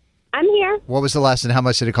 I'm here. What was the lesson? How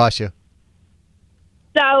much did it cost you?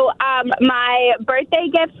 So my birthday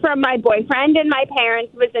gift from my boyfriend and my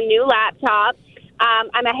parents was a new laptop.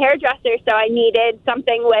 I'm a hairdresser, so I needed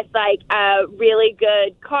something with a really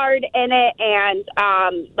good card in it and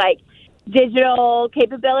digital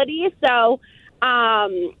capabilities. So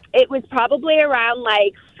it was probably around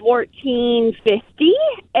 $1,450,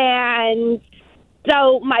 and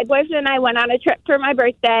so my boyfriend and I went on a trip for my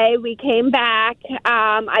birthday. We came back.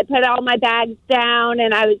 I put all my bags down,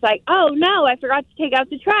 and I was like, "Oh no, I forgot to take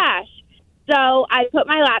out the trash." So I put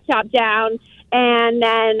my laptop down, and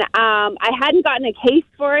then I hadn't gotten a case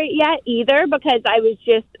for it yet either because I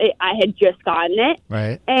had just gotten it.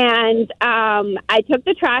 Right. And I took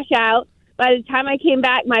the trash out. By the time I came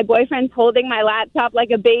back, my boyfriend's holding my laptop like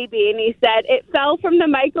a baby, and he said, it fell from the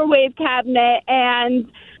microwave cabinet,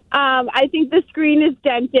 and I think the screen is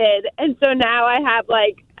dented. And so now I have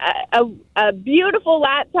like a beautiful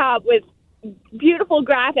laptop with beautiful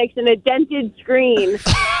graphics and a dented screen.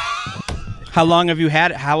 How long have you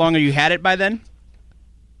had it by then?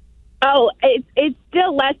 Oh, it's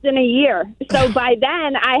still less than a year. So by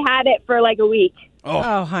then, I had it for like a week.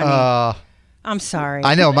 Oh honey. I'm sorry.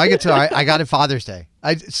 I know. My guitar, I got it Father's Day.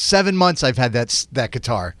 7 months I've had that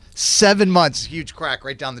guitar. 7 months. Huge crack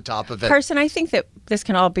right down the top of it. Carson, I think that this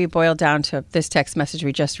can all be boiled down to this text message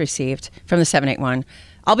we just received from the 781.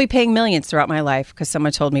 I'll be paying millions throughout my life because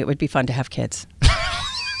someone told me it would be fun to have kids.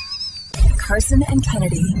 Carson and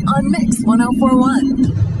Kennedy on Mix 1041.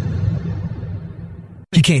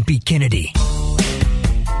 You can't beat Kennedy.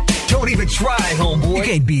 Don't even try, homeboy. You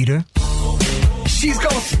can't beat her. She's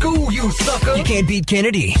gonna school you, sucker. You can't beat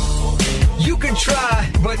Kennedy. You can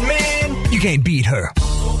try, but man, you can't beat her.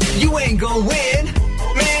 You ain't gonna win,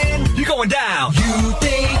 man. You're going down. You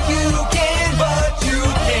think you can, but you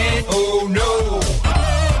can't. Oh no.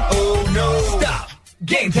 Oh no. Stop.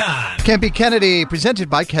 Game time. Can't Beat Kennedy, presented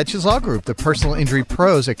by Catches Law Group, the personal injury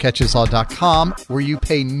pros at catcheslaw.com, where you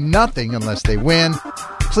pay nothing unless they win.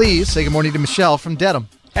 Please say good morning to Michelle from Dedham.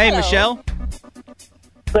 Hey, hello. Michelle.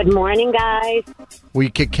 Good morning, guys. Will you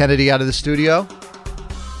kick Kennedy out of the studio?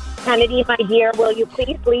 Kennedy, my dear, will you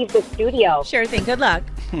please leave the studio? Sure thing. Good luck.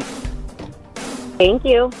 Thank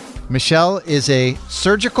you. Michelle is a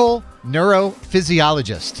surgical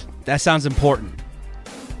neurophysiologist. That sounds important.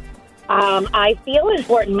 I feel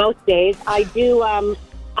important most days. I do. I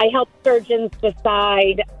help surgeons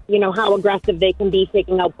decide, how aggressive they can be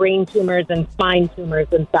taking out brain tumors and spine tumors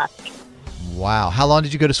and such. Wow. How long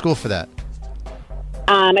did you go to school for that?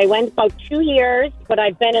 I went about 2 years, but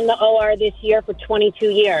I've been in the OR this year for 22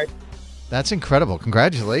 years. That's incredible.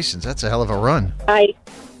 Congratulations. That's a hell of a run. I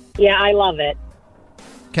love it.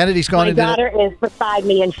 Kennedy's gone into... My daughter is beside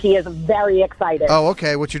me, and she is very excited. Oh,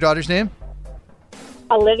 okay. What's your daughter's name?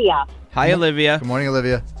 Olivia. Hi, Olivia. Good morning,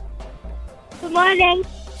 Olivia. Good morning.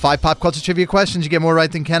 5 pop culture trivia questions. You get more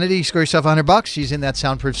right than Kennedy. You score yourself $100. She's in that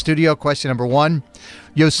soundproof studio. Question number 1.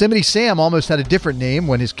 Yosemite Sam almost had a different name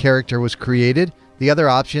when his character was created. The other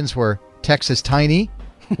options were Texas Tiny,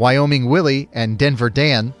 Wyoming Willie, and Denver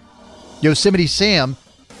Dan. Yosemite Sam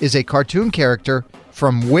is a cartoon character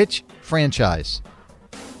from which franchise?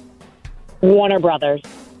 Warner Brothers.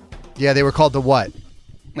 Yeah, they were called the what?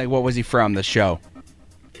 Like, what was he from, the show?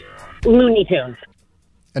 Looney Tunes.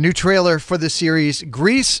 A new trailer for the series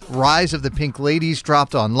Grease, Rise of the Pink Ladies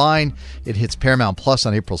dropped online. It hits Paramount Plus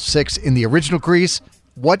on April 6th. In the original Grease,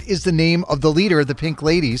 what is the name of the leader of the Pink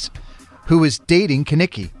Ladies who is dating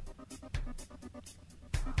Kaniki?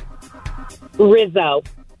 Rizzo.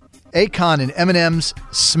 Akon and Eminem's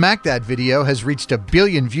Smack That video has reached 1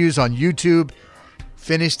 billion views on YouTube.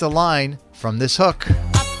 Finish the line from this hook.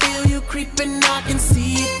 I feel you creeping, I can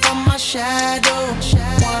see it from my shadow.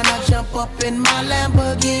 Wanna jump up in my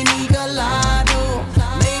Lamborghini Gallardo?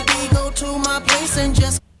 Maybe go to my place and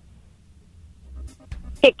just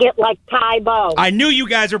kick it like Tybo. I knew you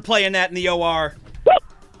guys were playing that in the OR.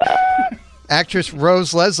 Actress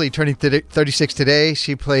Rose Leslie turning 36 today.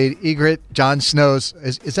 She played Ygritte, Jon Snow's...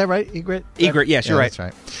 Is that right, Ygritte? Ygritte, yes, you're right.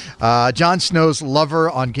 That's right. Jon Snow's lover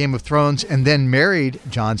on Game of Thrones and then married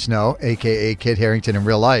Jon Snow, a.k.a. Kit Harington in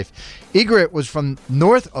real life. Ygritte was from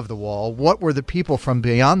north of the Wall. What were the people from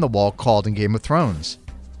beyond the Wall called in Game of Thrones?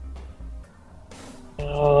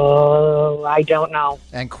 Oh, I don't know.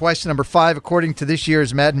 And question number 5, according to this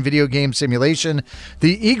year's Madden video game simulation,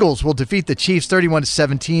 the Eagles will defeat the Chiefs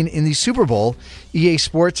 31-17 in the Super Bowl. EA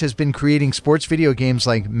Sports has been creating sports video games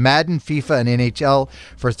like Madden, FIFA, and NHL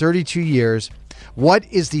for 32 years. What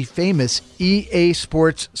is the famous EA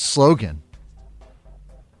Sports slogan?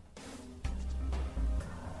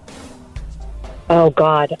 Oh,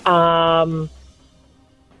 God.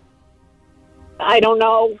 I don't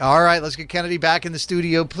know. All right, let's get Kennedy back in the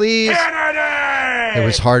studio, please. Kennedy! It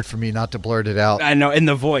was hard for me not to blurt it out. I know, in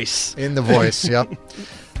the voice. In the voice, yep.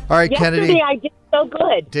 All right, Kennedy. Yesterday I did so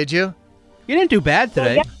good. Did you? You didn't do bad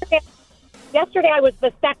today. So yesterday I was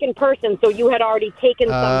the second person, so you had already taken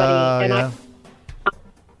somebody. Yeah.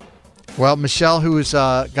 Well, Michelle, who's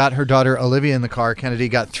got her daughter Olivia in the car, Kennedy,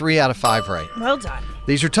 got 3 out of 5 right. Well done.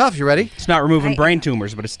 These are tough. You ready? It's not removing brain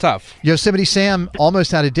tumors, but it's tough. Yosemite Sam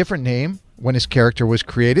almost had a different name when his character was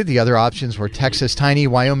created. The other options were Texas Tiny,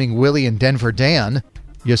 Wyoming Willie, and Denver Dan.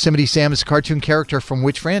 Yosemite Sam is a cartoon character from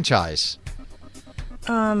which franchise?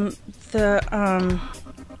 Warner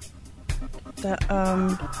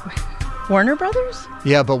Brothers?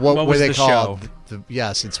 Yeah, but what were was they the called? show?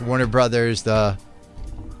 Yes, it's Warner Brothers. I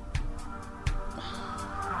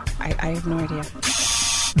have no idea.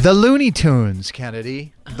 The Looney Tunes,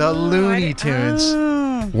 Kennedy. The Looney Tunes.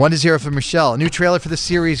 1-0 for Michelle. A new trailer for the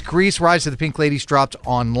series Grease, Rise of the Pink Ladies dropped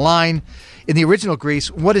online. In the original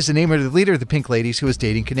Grease, what is the name of the leader of the Pink Ladies who is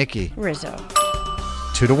dating Kaneki? Rizzo.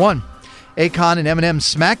 2-1. Akon and Eminem's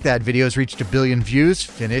Smack That videos reached 1 billion views.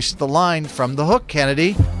 Finish the line from the hook,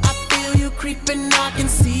 Kennedy. Feel you creeping, I can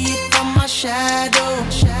see it from my shadow.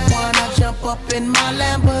 Wanna jump up in my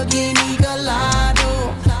Lamborghini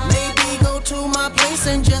Gallardo? Maybe go to my place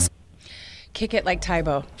and just Kick it like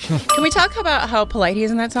Tybo. Can we talk about how polite he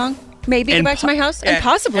is in that song? Maybe go back to my house and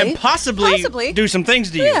possibly do some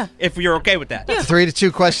things to you if you're okay with that.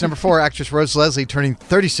 3-2. Question number 4. Actress Rose Leslie turning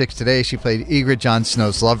 36 today. She played Ygritte, Jon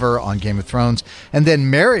Snow's lover on Game of Thrones, and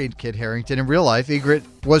then married Kit Harington in real life. Ygritte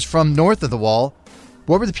was from North of the Wall.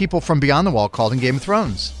 What were the people from Beyond the Wall called in Game of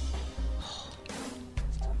Thrones?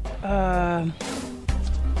 I'm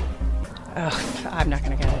not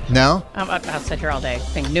going to get it. No? I'll sit here all day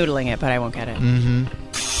noodling it, but I won't get it.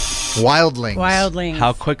 Wildlings. Wildlings.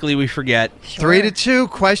 How quickly we forget. 3-2.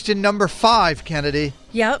 Question number 5, Kennedy.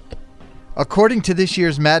 Yep. According to this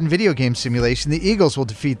year's Madden video game simulation, the Eagles will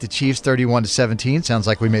defeat the Chiefs 31-17. Sounds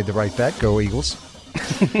like we made the right bet. Go Eagles.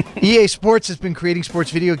 EA Sports has been creating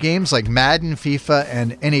sports video games like Madden, FIFA,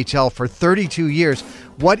 and NHL for 32 years.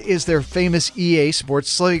 What is their famous EA Sports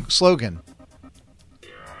slogan?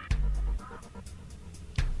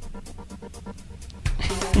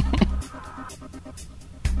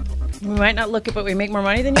 We might not look it, but we make more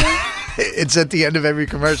money than you. It's at the end of every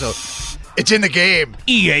commercial. It's in the game.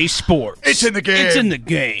 EA Sports. It's in the game. It's in the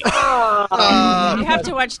game. You have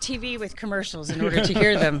to watch TV with commercials in order to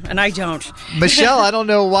hear them, and I don't. Michelle, I don't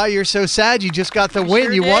know why you're so sad. You just got the win.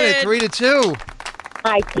 Sure you won it did. 3-2.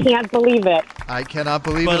 I can't believe it. I cannot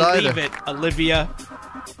believe it either. Believe it, Olivia.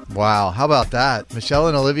 Wow, how about that? Michelle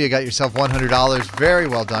and Olivia got yourself $100. Very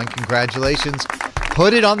well done. Congratulations.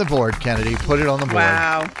 Put it on the board, Kennedy. Put it on the board.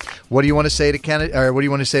 Wow. What do you want to say to Kennedy? Or what do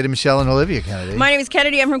you want to say to Michelle and Olivia, Kennedy? My name is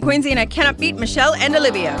Kennedy. I'm from Quincy, and I cannot beat Michelle and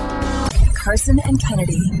Olivia. Carson and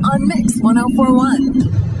Kennedy on Mix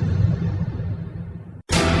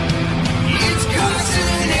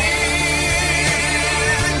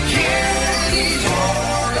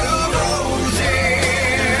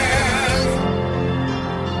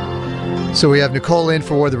So we have Nicole in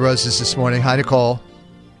for War of the Roses this morning. Hi, Nicole.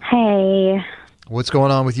 Hey. What's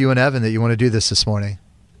going on with you and Evan that you want to do this morning?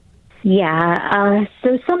 Yeah,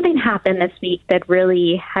 so something happened this week that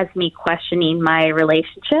really has me questioning my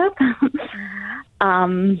relationship.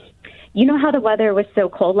 You know how the weather was so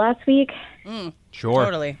cold last week? Sure.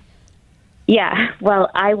 Totally. Yeah, well,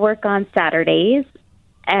 I work on Saturdays,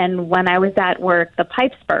 and when I was at work, the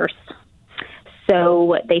pipes burst.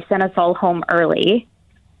 So they sent us all home early,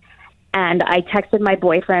 and I texted my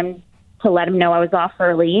boyfriend to let him know I was off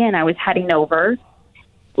early and I was heading over.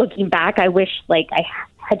 Looking back, I wish I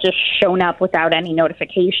had just shown up without any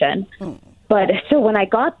notification. But so when I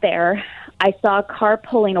got there, I saw a car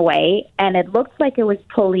pulling away, and it looked like it was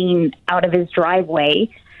pulling out of his driveway.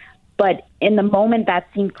 But in the moment, that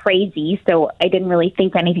seemed crazy, so I didn't really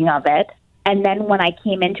think anything of it. And then when I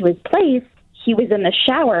came into his place, he was in the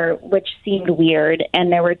shower, which seemed weird,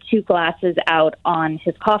 and there were 2 glasses out on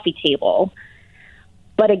his coffee table.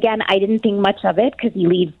 But again, I didn't think much of it because he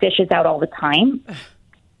leaves dishes out all the time.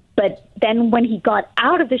 But then when he got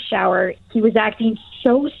out of the shower, he was acting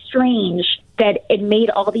so strange that it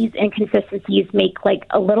made all these inconsistencies make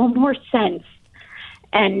a little more sense.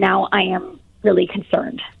 And now I am really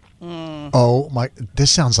concerned. Oh,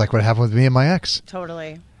 this sounds like what happened with me and my ex.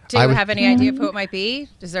 Totally. Do you have any idea of who it might be?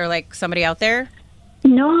 Is there somebody out there?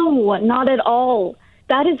 No, not at all.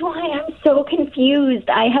 That is why I'm so confused.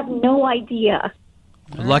 I have no idea.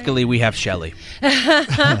 Luckily, we have Shelly. All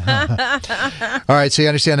right, so you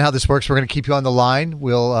understand how this works. We're going to keep you on the line.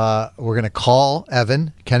 We're going to call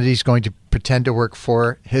Evan. Kennedy's going to pretend to work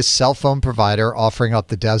for his cell phone provider, offering up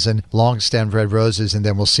the dozen long-stem red roses, and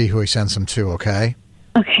then we'll see who he sends them to, okay?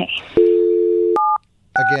 Okay.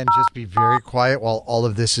 Again, just be very quiet while all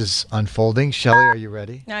of this is unfolding. Shelly, are you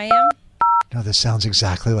ready? I am. No, this sounds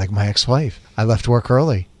exactly like my ex-wife. I left work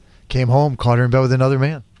early, came home, caught her in bed with another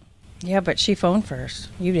man. Yeah, but she phoned first.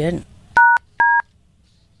 You didn't.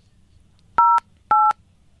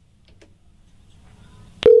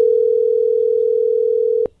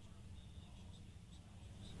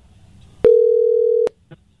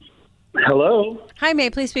 Hello. Hi, may I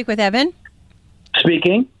please speak with Evan?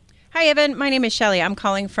 Speaking. Hi, Evan. My name is Shelly. I'm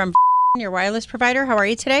calling from your wireless provider. How are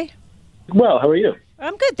you today? Well, how are you?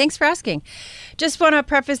 I'm good. Thanks for asking. Just want to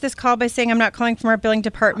preface this call by saying I'm not calling from our billing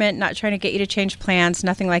department, not trying to get you to change plans,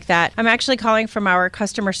 nothing like that. I'm actually calling from our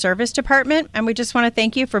customer service department, and we just want to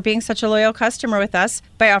thank you for being such a loyal customer with us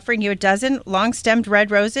by offering you a dozen long-stemmed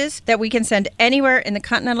red roses that we can send anywhere in the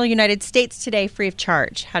continental United States today free of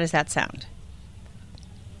charge. How does that sound?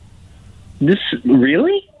 This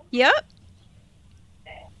really? Yep.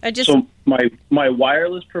 So my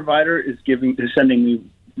wireless provider is sending me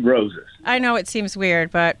roses. I know it seems weird,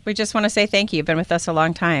 but we just want to say thank you. You've been with us a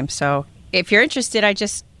long time. So if you're interested,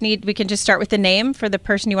 we can just start with the name for the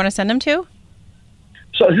person you want to send them to.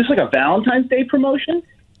 So is this like a Valentine's Day promotion?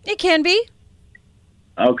 It can be.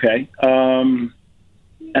 Okay. And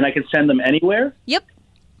I can send them anywhere? Yep.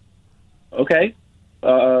 Okay.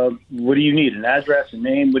 What do you need? An address, a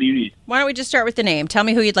name? What do you need? Why don't we just start with the name? Tell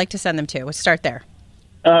me who you'd like to send them to. Let's start there.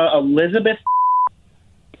 Elizabeth.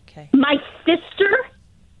 Okay. My sister?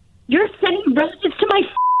 You're sending roses to my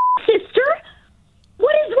sister?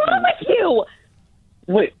 What is wrong with you?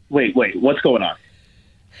 Wait. What's going on?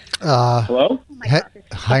 Hello?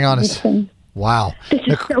 Hang on a second. Wow. This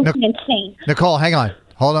is so insane. Nicole, hang on.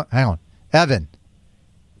 Hang on. Evan.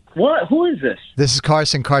 What? Who is this? This is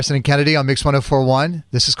Carson and Kennedy on Mix 104.1.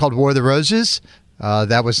 This is called War of the Roses.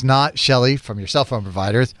 That was not Shelly from your cell phone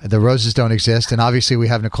provider. The roses don't exist, and obviously we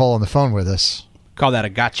have Nicole on the phone with us. Call that a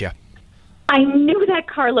gotcha. I knew that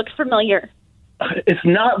car looked familiar. It's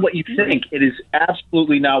not what you think. It is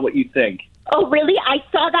absolutely not what you think. Oh, really? I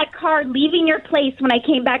saw that car leaving your place when I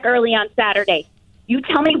came back early on Saturday. You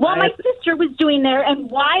tell me what my sister was doing there,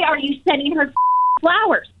 and why are you sending her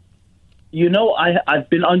flowers? You know, I've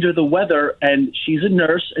been under the weather, and she's a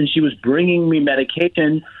nurse, and she was bringing me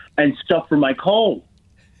medication and stuff for my cold.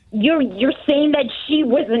 You're saying that she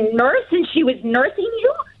was a nurse and she was nursing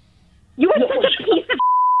you? You are such a piece of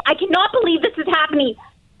I cannot believe this is happening.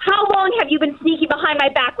 How long have you been sneaking behind my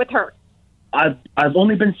back with her? I've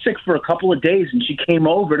only been sick for a couple of days, and she came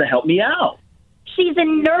over to help me out. She's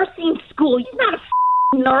in nursing school. You're not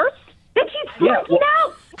a nurse. Then she's freaking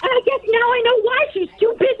out. And I guess now I know why. She's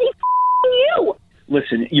too busy you.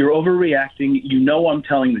 Listen, you're overreacting. You know I'm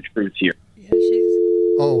telling the truth here.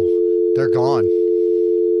 Oh, they're gone.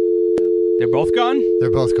 They're both gone?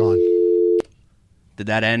 They're both gone. Did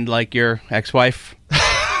that end like your ex-wife?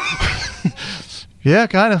 Yeah,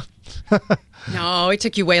 kind of. No, it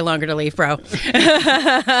took you way longer to leave, bro.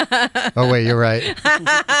 Oh, wait, you're right.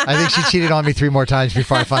 I think she cheated on me 3 more times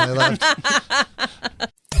before I finally left.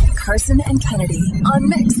 Carson and Kennedy on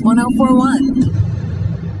Mix 104.1.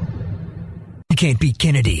 You can't beat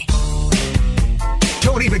Kennedy.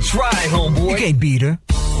 Don't even try, homeboy. You can't beat her.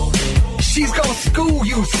 She's gonna school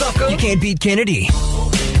you, sucker. You can't beat Kennedy.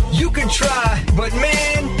 You can try, but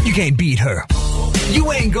man, you can't beat her.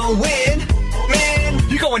 You ain't gonna win, man.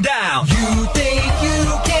 You're going down. You think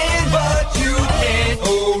you can, but you can't.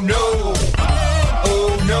 Oh no.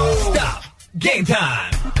 Oh no. Stop. Game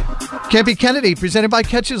time. Can't Beat Kennedy, presented by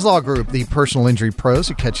Catches Law Group, the personal injury pros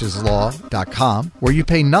at catcheslaw.com, where you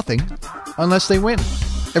pay nothing unless they win.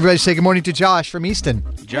 Everybody say good morning to Josh from Easton.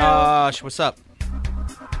 Josh, what's up?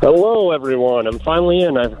 Hello, everyone. I'm finally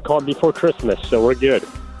in. I've called before Christmas, so we're good.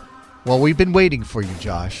 Well, we've been waiting for you,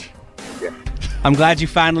 Josh. Yeah. I'm glad you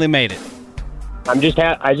finally made it. I just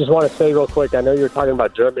want to say real quick, I know you were talking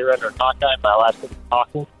about Jeremy Renner and Hawkeye, my last time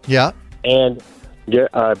talking. Yeah. And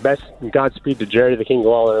best Godspeed to Jerry the King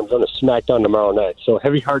Lawler. I'm going to SmackDown tomorrow night, so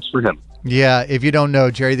heavy hearts for him. Yeah, if you don't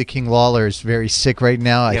know, Jerry the King Lawler is very sick right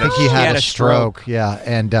now. I think he had a stroke. Yeah,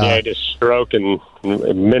 and he had a stroke, and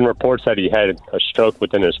men reports that he had a stroke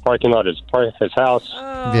within his parking lot, his house.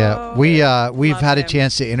 Yeah, we've had a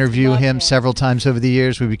chance to interview him several times over the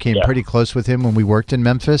years. We became pretty close with him when we worked in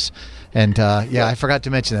Memphis, and I forgot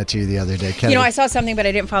to mention that to you the other day, Kennedy. You know, I saw something, but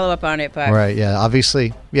I didn't follow up on it. But right, yeah,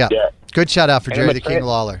 obviously, yeah. Good shout out for Jerry the King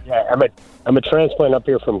Lawler. Yeah, I'm a transplant up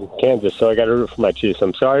here from Kansas, so I got to root for my Chiefs.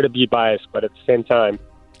 I'm sorry to be biased, but at the same time,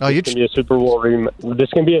 this can be a Super Bowl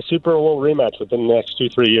rematch within the next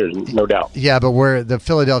 2-3 years, no doubt. Yeah, but the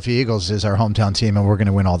Philadelphia Eagles is our hometown team, and we're going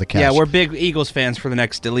to win all the cash. Yeah, we're big Eagles fans for the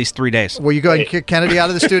next at least 3 days. Will you go ahead and kick Kennedy out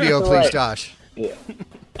of the studio, please, Josh? Yeah.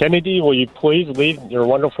 Kennedy, will you please leave your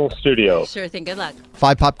wonderful studio? Sure thing. Good luck.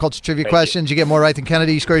 5 pop culture trivia questions. You get more right than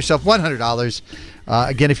Kennedy. You score yourself $100.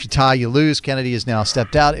 Again, if you tie, you lose. Kennedy has now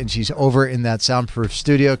stepped out, and she's over in that soundproof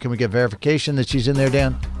studio. Can we get verification that she's in there,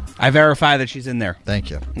 Dan? I verify that she's in there. Thank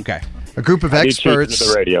you. Okay. A group of experts.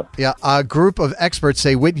 The radio. Yeah, a group of experts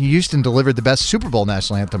say Whitney Houston delivered the best Super Bowl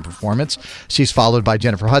national anthem performance. She's followed by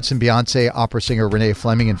Jennifer Hudson, Beyonce, opera singer Renee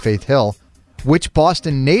Fleming, and Faith Hill. Which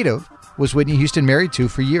Boston native was Whitney Houston married to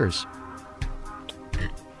for years?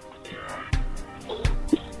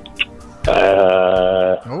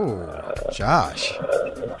 Josh.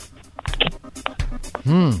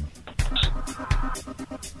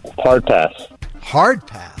 Hard pass. Hard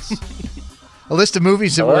pass. A list of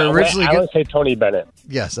movies that were originally... I would say Tony Bennett.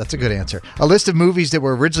 Yes, that's a good answer. A list of movies that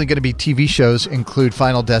were originally going to be TV shows include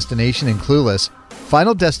Final Destination and Clueless.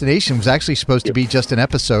 Final Destination was actually supposed to be just an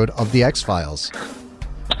episode of The X-Files.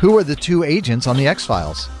 Who are the two agents on The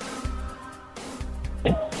X-Files?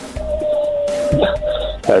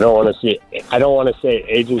 I don't want to say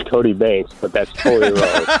Agent Cody Banks, but that's totally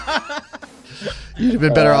wrong. You'd have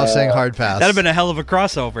been better off saying hard pass. That'd have been a hell of a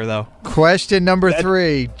crossover, though. Question number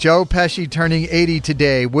 3. Joe Pesci turning 80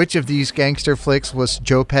 today. Which of these gangster flicks was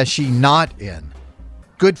Joe Pesci not in?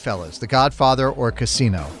 Goodfellas, The Godfather, or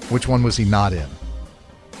Casino? Which one was he not in?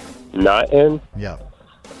 Not in? Yeah.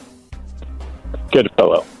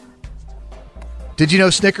 Goodfellow. Did you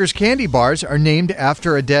know Snickers candy bars are named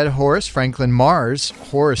after a dead Horace Franklin Mars?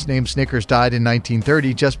 Horace, named Snickers, died in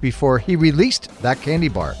 1930, just before he released that candy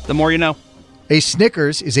bar. The more you know. A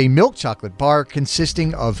Snickers is a milk chocolate bar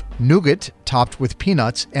consisting of nougat topped with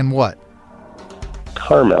peanuts and what?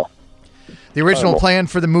 Caramel. The original plan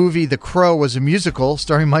for the movie The Crow was a musical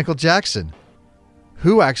starring Michael Jackson.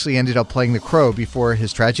 Who actually ended up playing The Crow before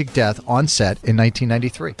his tragic death on set in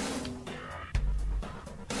 1993?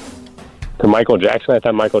 To Michael Jackson? I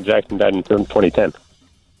thought Michael Jackson died in 2010.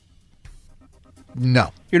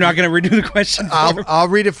 No. You're not going to redo the question? I'll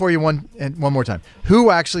read it for you one more time. Who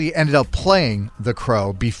actually ended up playing The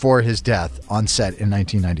Crow before his death on set in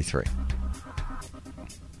 1993?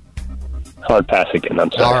 Hard pass again,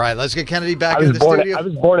 I'm sorry. All right, let's get Kennedy back into the studio. I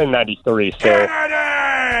was born in 93, so...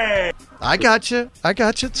 Kennedy! I got you.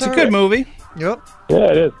 It's a good movie. Yep. Yeah,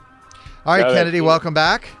 it is. All right, Kennedy, welcome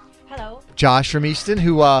back. Hello. Josh from Easton,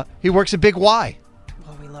 who he works at Big Y.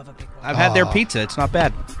 Oh, we love a Big Y. I've had their pizza. It's not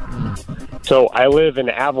bad. So I live in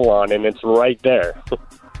Avalon, and it's right there.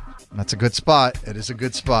 That's a good spot. It is a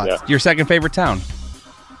good spot. Yeah. Your second favorite town.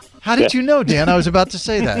 How did you know, Dan? I was about to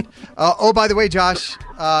say that. By the way, Josh,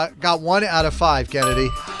 got 1 out of 5, Kennedy.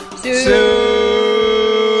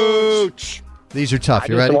 Such. These are tough.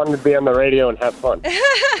 You ready? I ready? just wanted to be on the radio and have fun.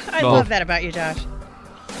 I love that about you, Josh.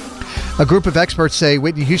 A group of experts say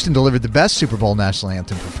Whitney Houston delivered the best Super Bowl national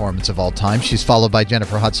anthem performance of all time. She's followed by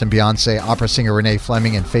Jennifer Hudson, Beyonce, opera singer Renee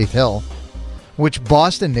Fleming, and Faith Hill. Which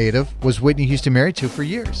Boston native was Whitney Houston married to for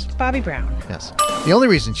years? Bobby Brown. Yes. The only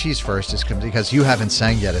reason she's first is because you haven't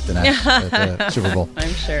sang yet at the Super Bowl.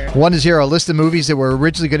 I'm sure. 1-0. A list of movies that were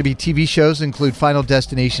originally going to be TV shows include Final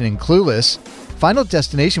Destination and Clueless. Final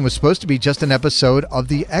Destination was supposed to be just an episode of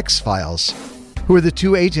The X-Files. Who are the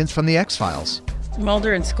two agents from The X-Files?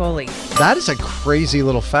 Mulder and Scully. That is a crazy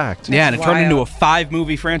little fact. Yeah, and it turned into a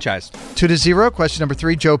 5-movie franchise. 2-0. Question number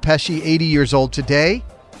 3. Joe Pesci, 80 years old today.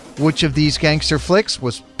 Which of these gangster flicks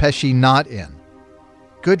was Pesci not in?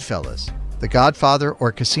 Goodfellas, The Godfather,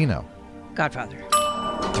 or Casino? Godfather.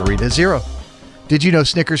 3-0. Did you know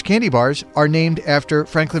Snickers candy bars are named after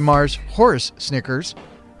Franklin Mars' Horace Snickers,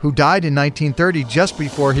 who died in 1930 just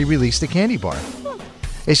before he released the candy bar?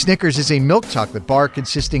 A Snickers is a milk chocolate bar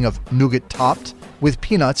consisting of nougat topped with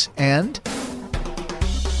peanuts and...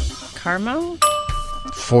 Caramel?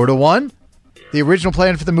 4-1. The original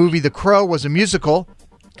plan for the movie The Crow was a musical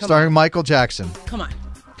starring Michael Jackson. Come on.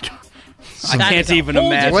 I can't even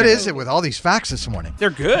imagine. What is it with all these facts this morning? They're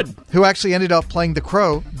good. Who actually ended up playing the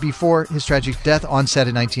Crow before his tragic death on set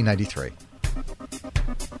in 1993?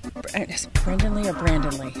 Is it Brendan Lee or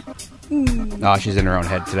Brandon Lee? Oh, she's in her own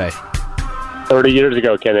head today. 30 years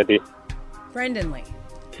ago, Kennedy. Brendan Lee.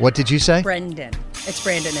 What did you say? Brendan. It's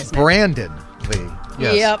Brandon, isn't it? Brandon Lee.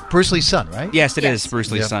 Yes. Yep. Bruce Lee's son, right? Yes, it is Bruce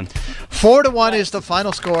Lee's son. 4-1 is the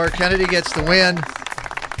final score. Kennedy gets the win.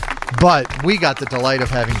 But we got the delight of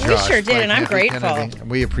having Josh. We sure did, right, and I'm grateful. Kennedy.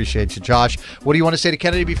 We appreciate you, Josh. What do you want to say to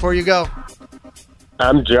Kennedy before you go?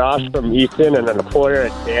 I'm Josh from Easton and an employer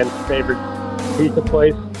at Dan's favorite pizza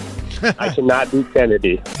place. I cannot beat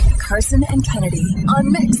Kennedy. Carson and Kennedy on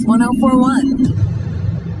Mix 104.1.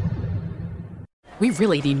 We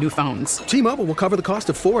really need new phones. T-Mobile will cover the cost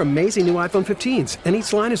of 4 amazing new iPhone 15s, and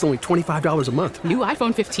each line is only $25 a month. New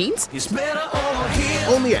iPhone 15s? It's better over here.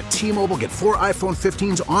 Only at T-Mobile, get 4 iPhone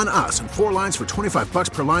 15s on us and 4 lines for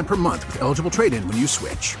 $25 per line per month with eligible trade-in when you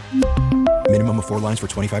switch. Minimum of 4 lines for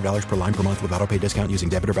 $25 per line per month with autopay discount using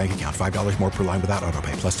debit or bank account. $5 more per line without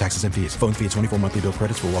autopay, plus taxes and fees. Phone fee at 24 monthly bill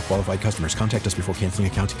credits for well-qualified customers. Contact us before canceling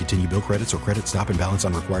account to continue bill credits or credit stop and balance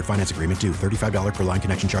on required finance agreement due. $35 per line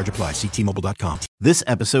connection charge applies. See T-Mobile.com. This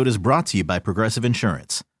episode is brought to you by Progressive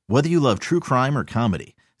Insurance. Whether you love true crime or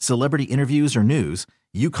comedy, celebrity interviews or news,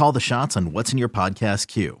 you call the shots on what's in your podcast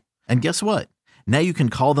queue. And guess what? Now you can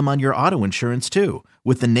call them on your auto insurance too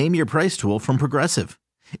with the Name Your Price tool from Progressive.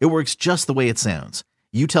 It works just the way it sounds.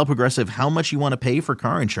 You tell Progressive how much you want to pay for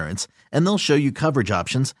car insurance, and they'll show you coverage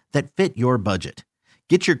options that fit your budget.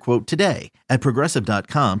 Get your quote today at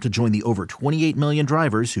Progressive.com to join the over 28 million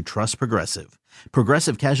drivers who trust Progressive.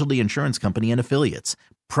 Progressive Casualty Insurance Company and Affiliates.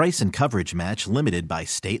 Price and coverage match limited by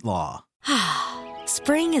state law.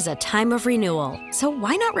 Spring is a time of renewal, so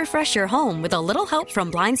why not refresh your home with a little help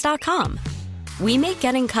from Blinds.com? We make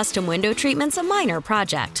getting custom window treatments a minor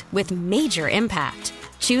project with major impact.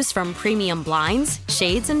 Choose from premium blinds,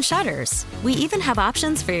 shades, and shutters. We even have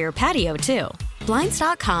options for your patio, too.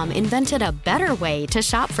 Blinds.com invented a better way to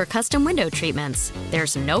shop for custom window treatments.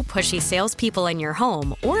 There's no pushy salespeople in your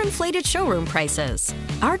home or inflated showroom prices.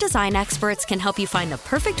 Our design experts can help you find the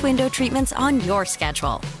perfect window treatments on your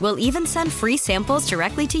schedule. We'll even send free samples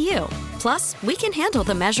directly to you. Plus, we can handle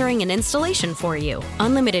the measuring and installation for you.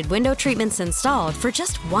 Unlimited window treatments installed for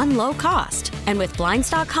just one low cost. And with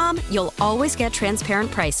Blinds.com, you'll always get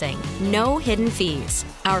transparent pricing. No hidden fees.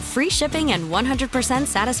 Our free shipping and 100%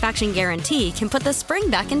 satisfaction guarantee can put the spring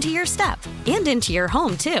back into your step and into your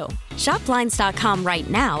home, too. Shop Blinds.com right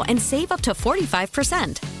now and save up to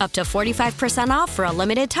 45%. Up to 45% off for a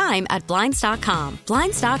limited time at Blinds.com.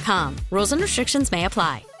 Blinds.com. Rules and restrictions may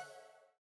apply.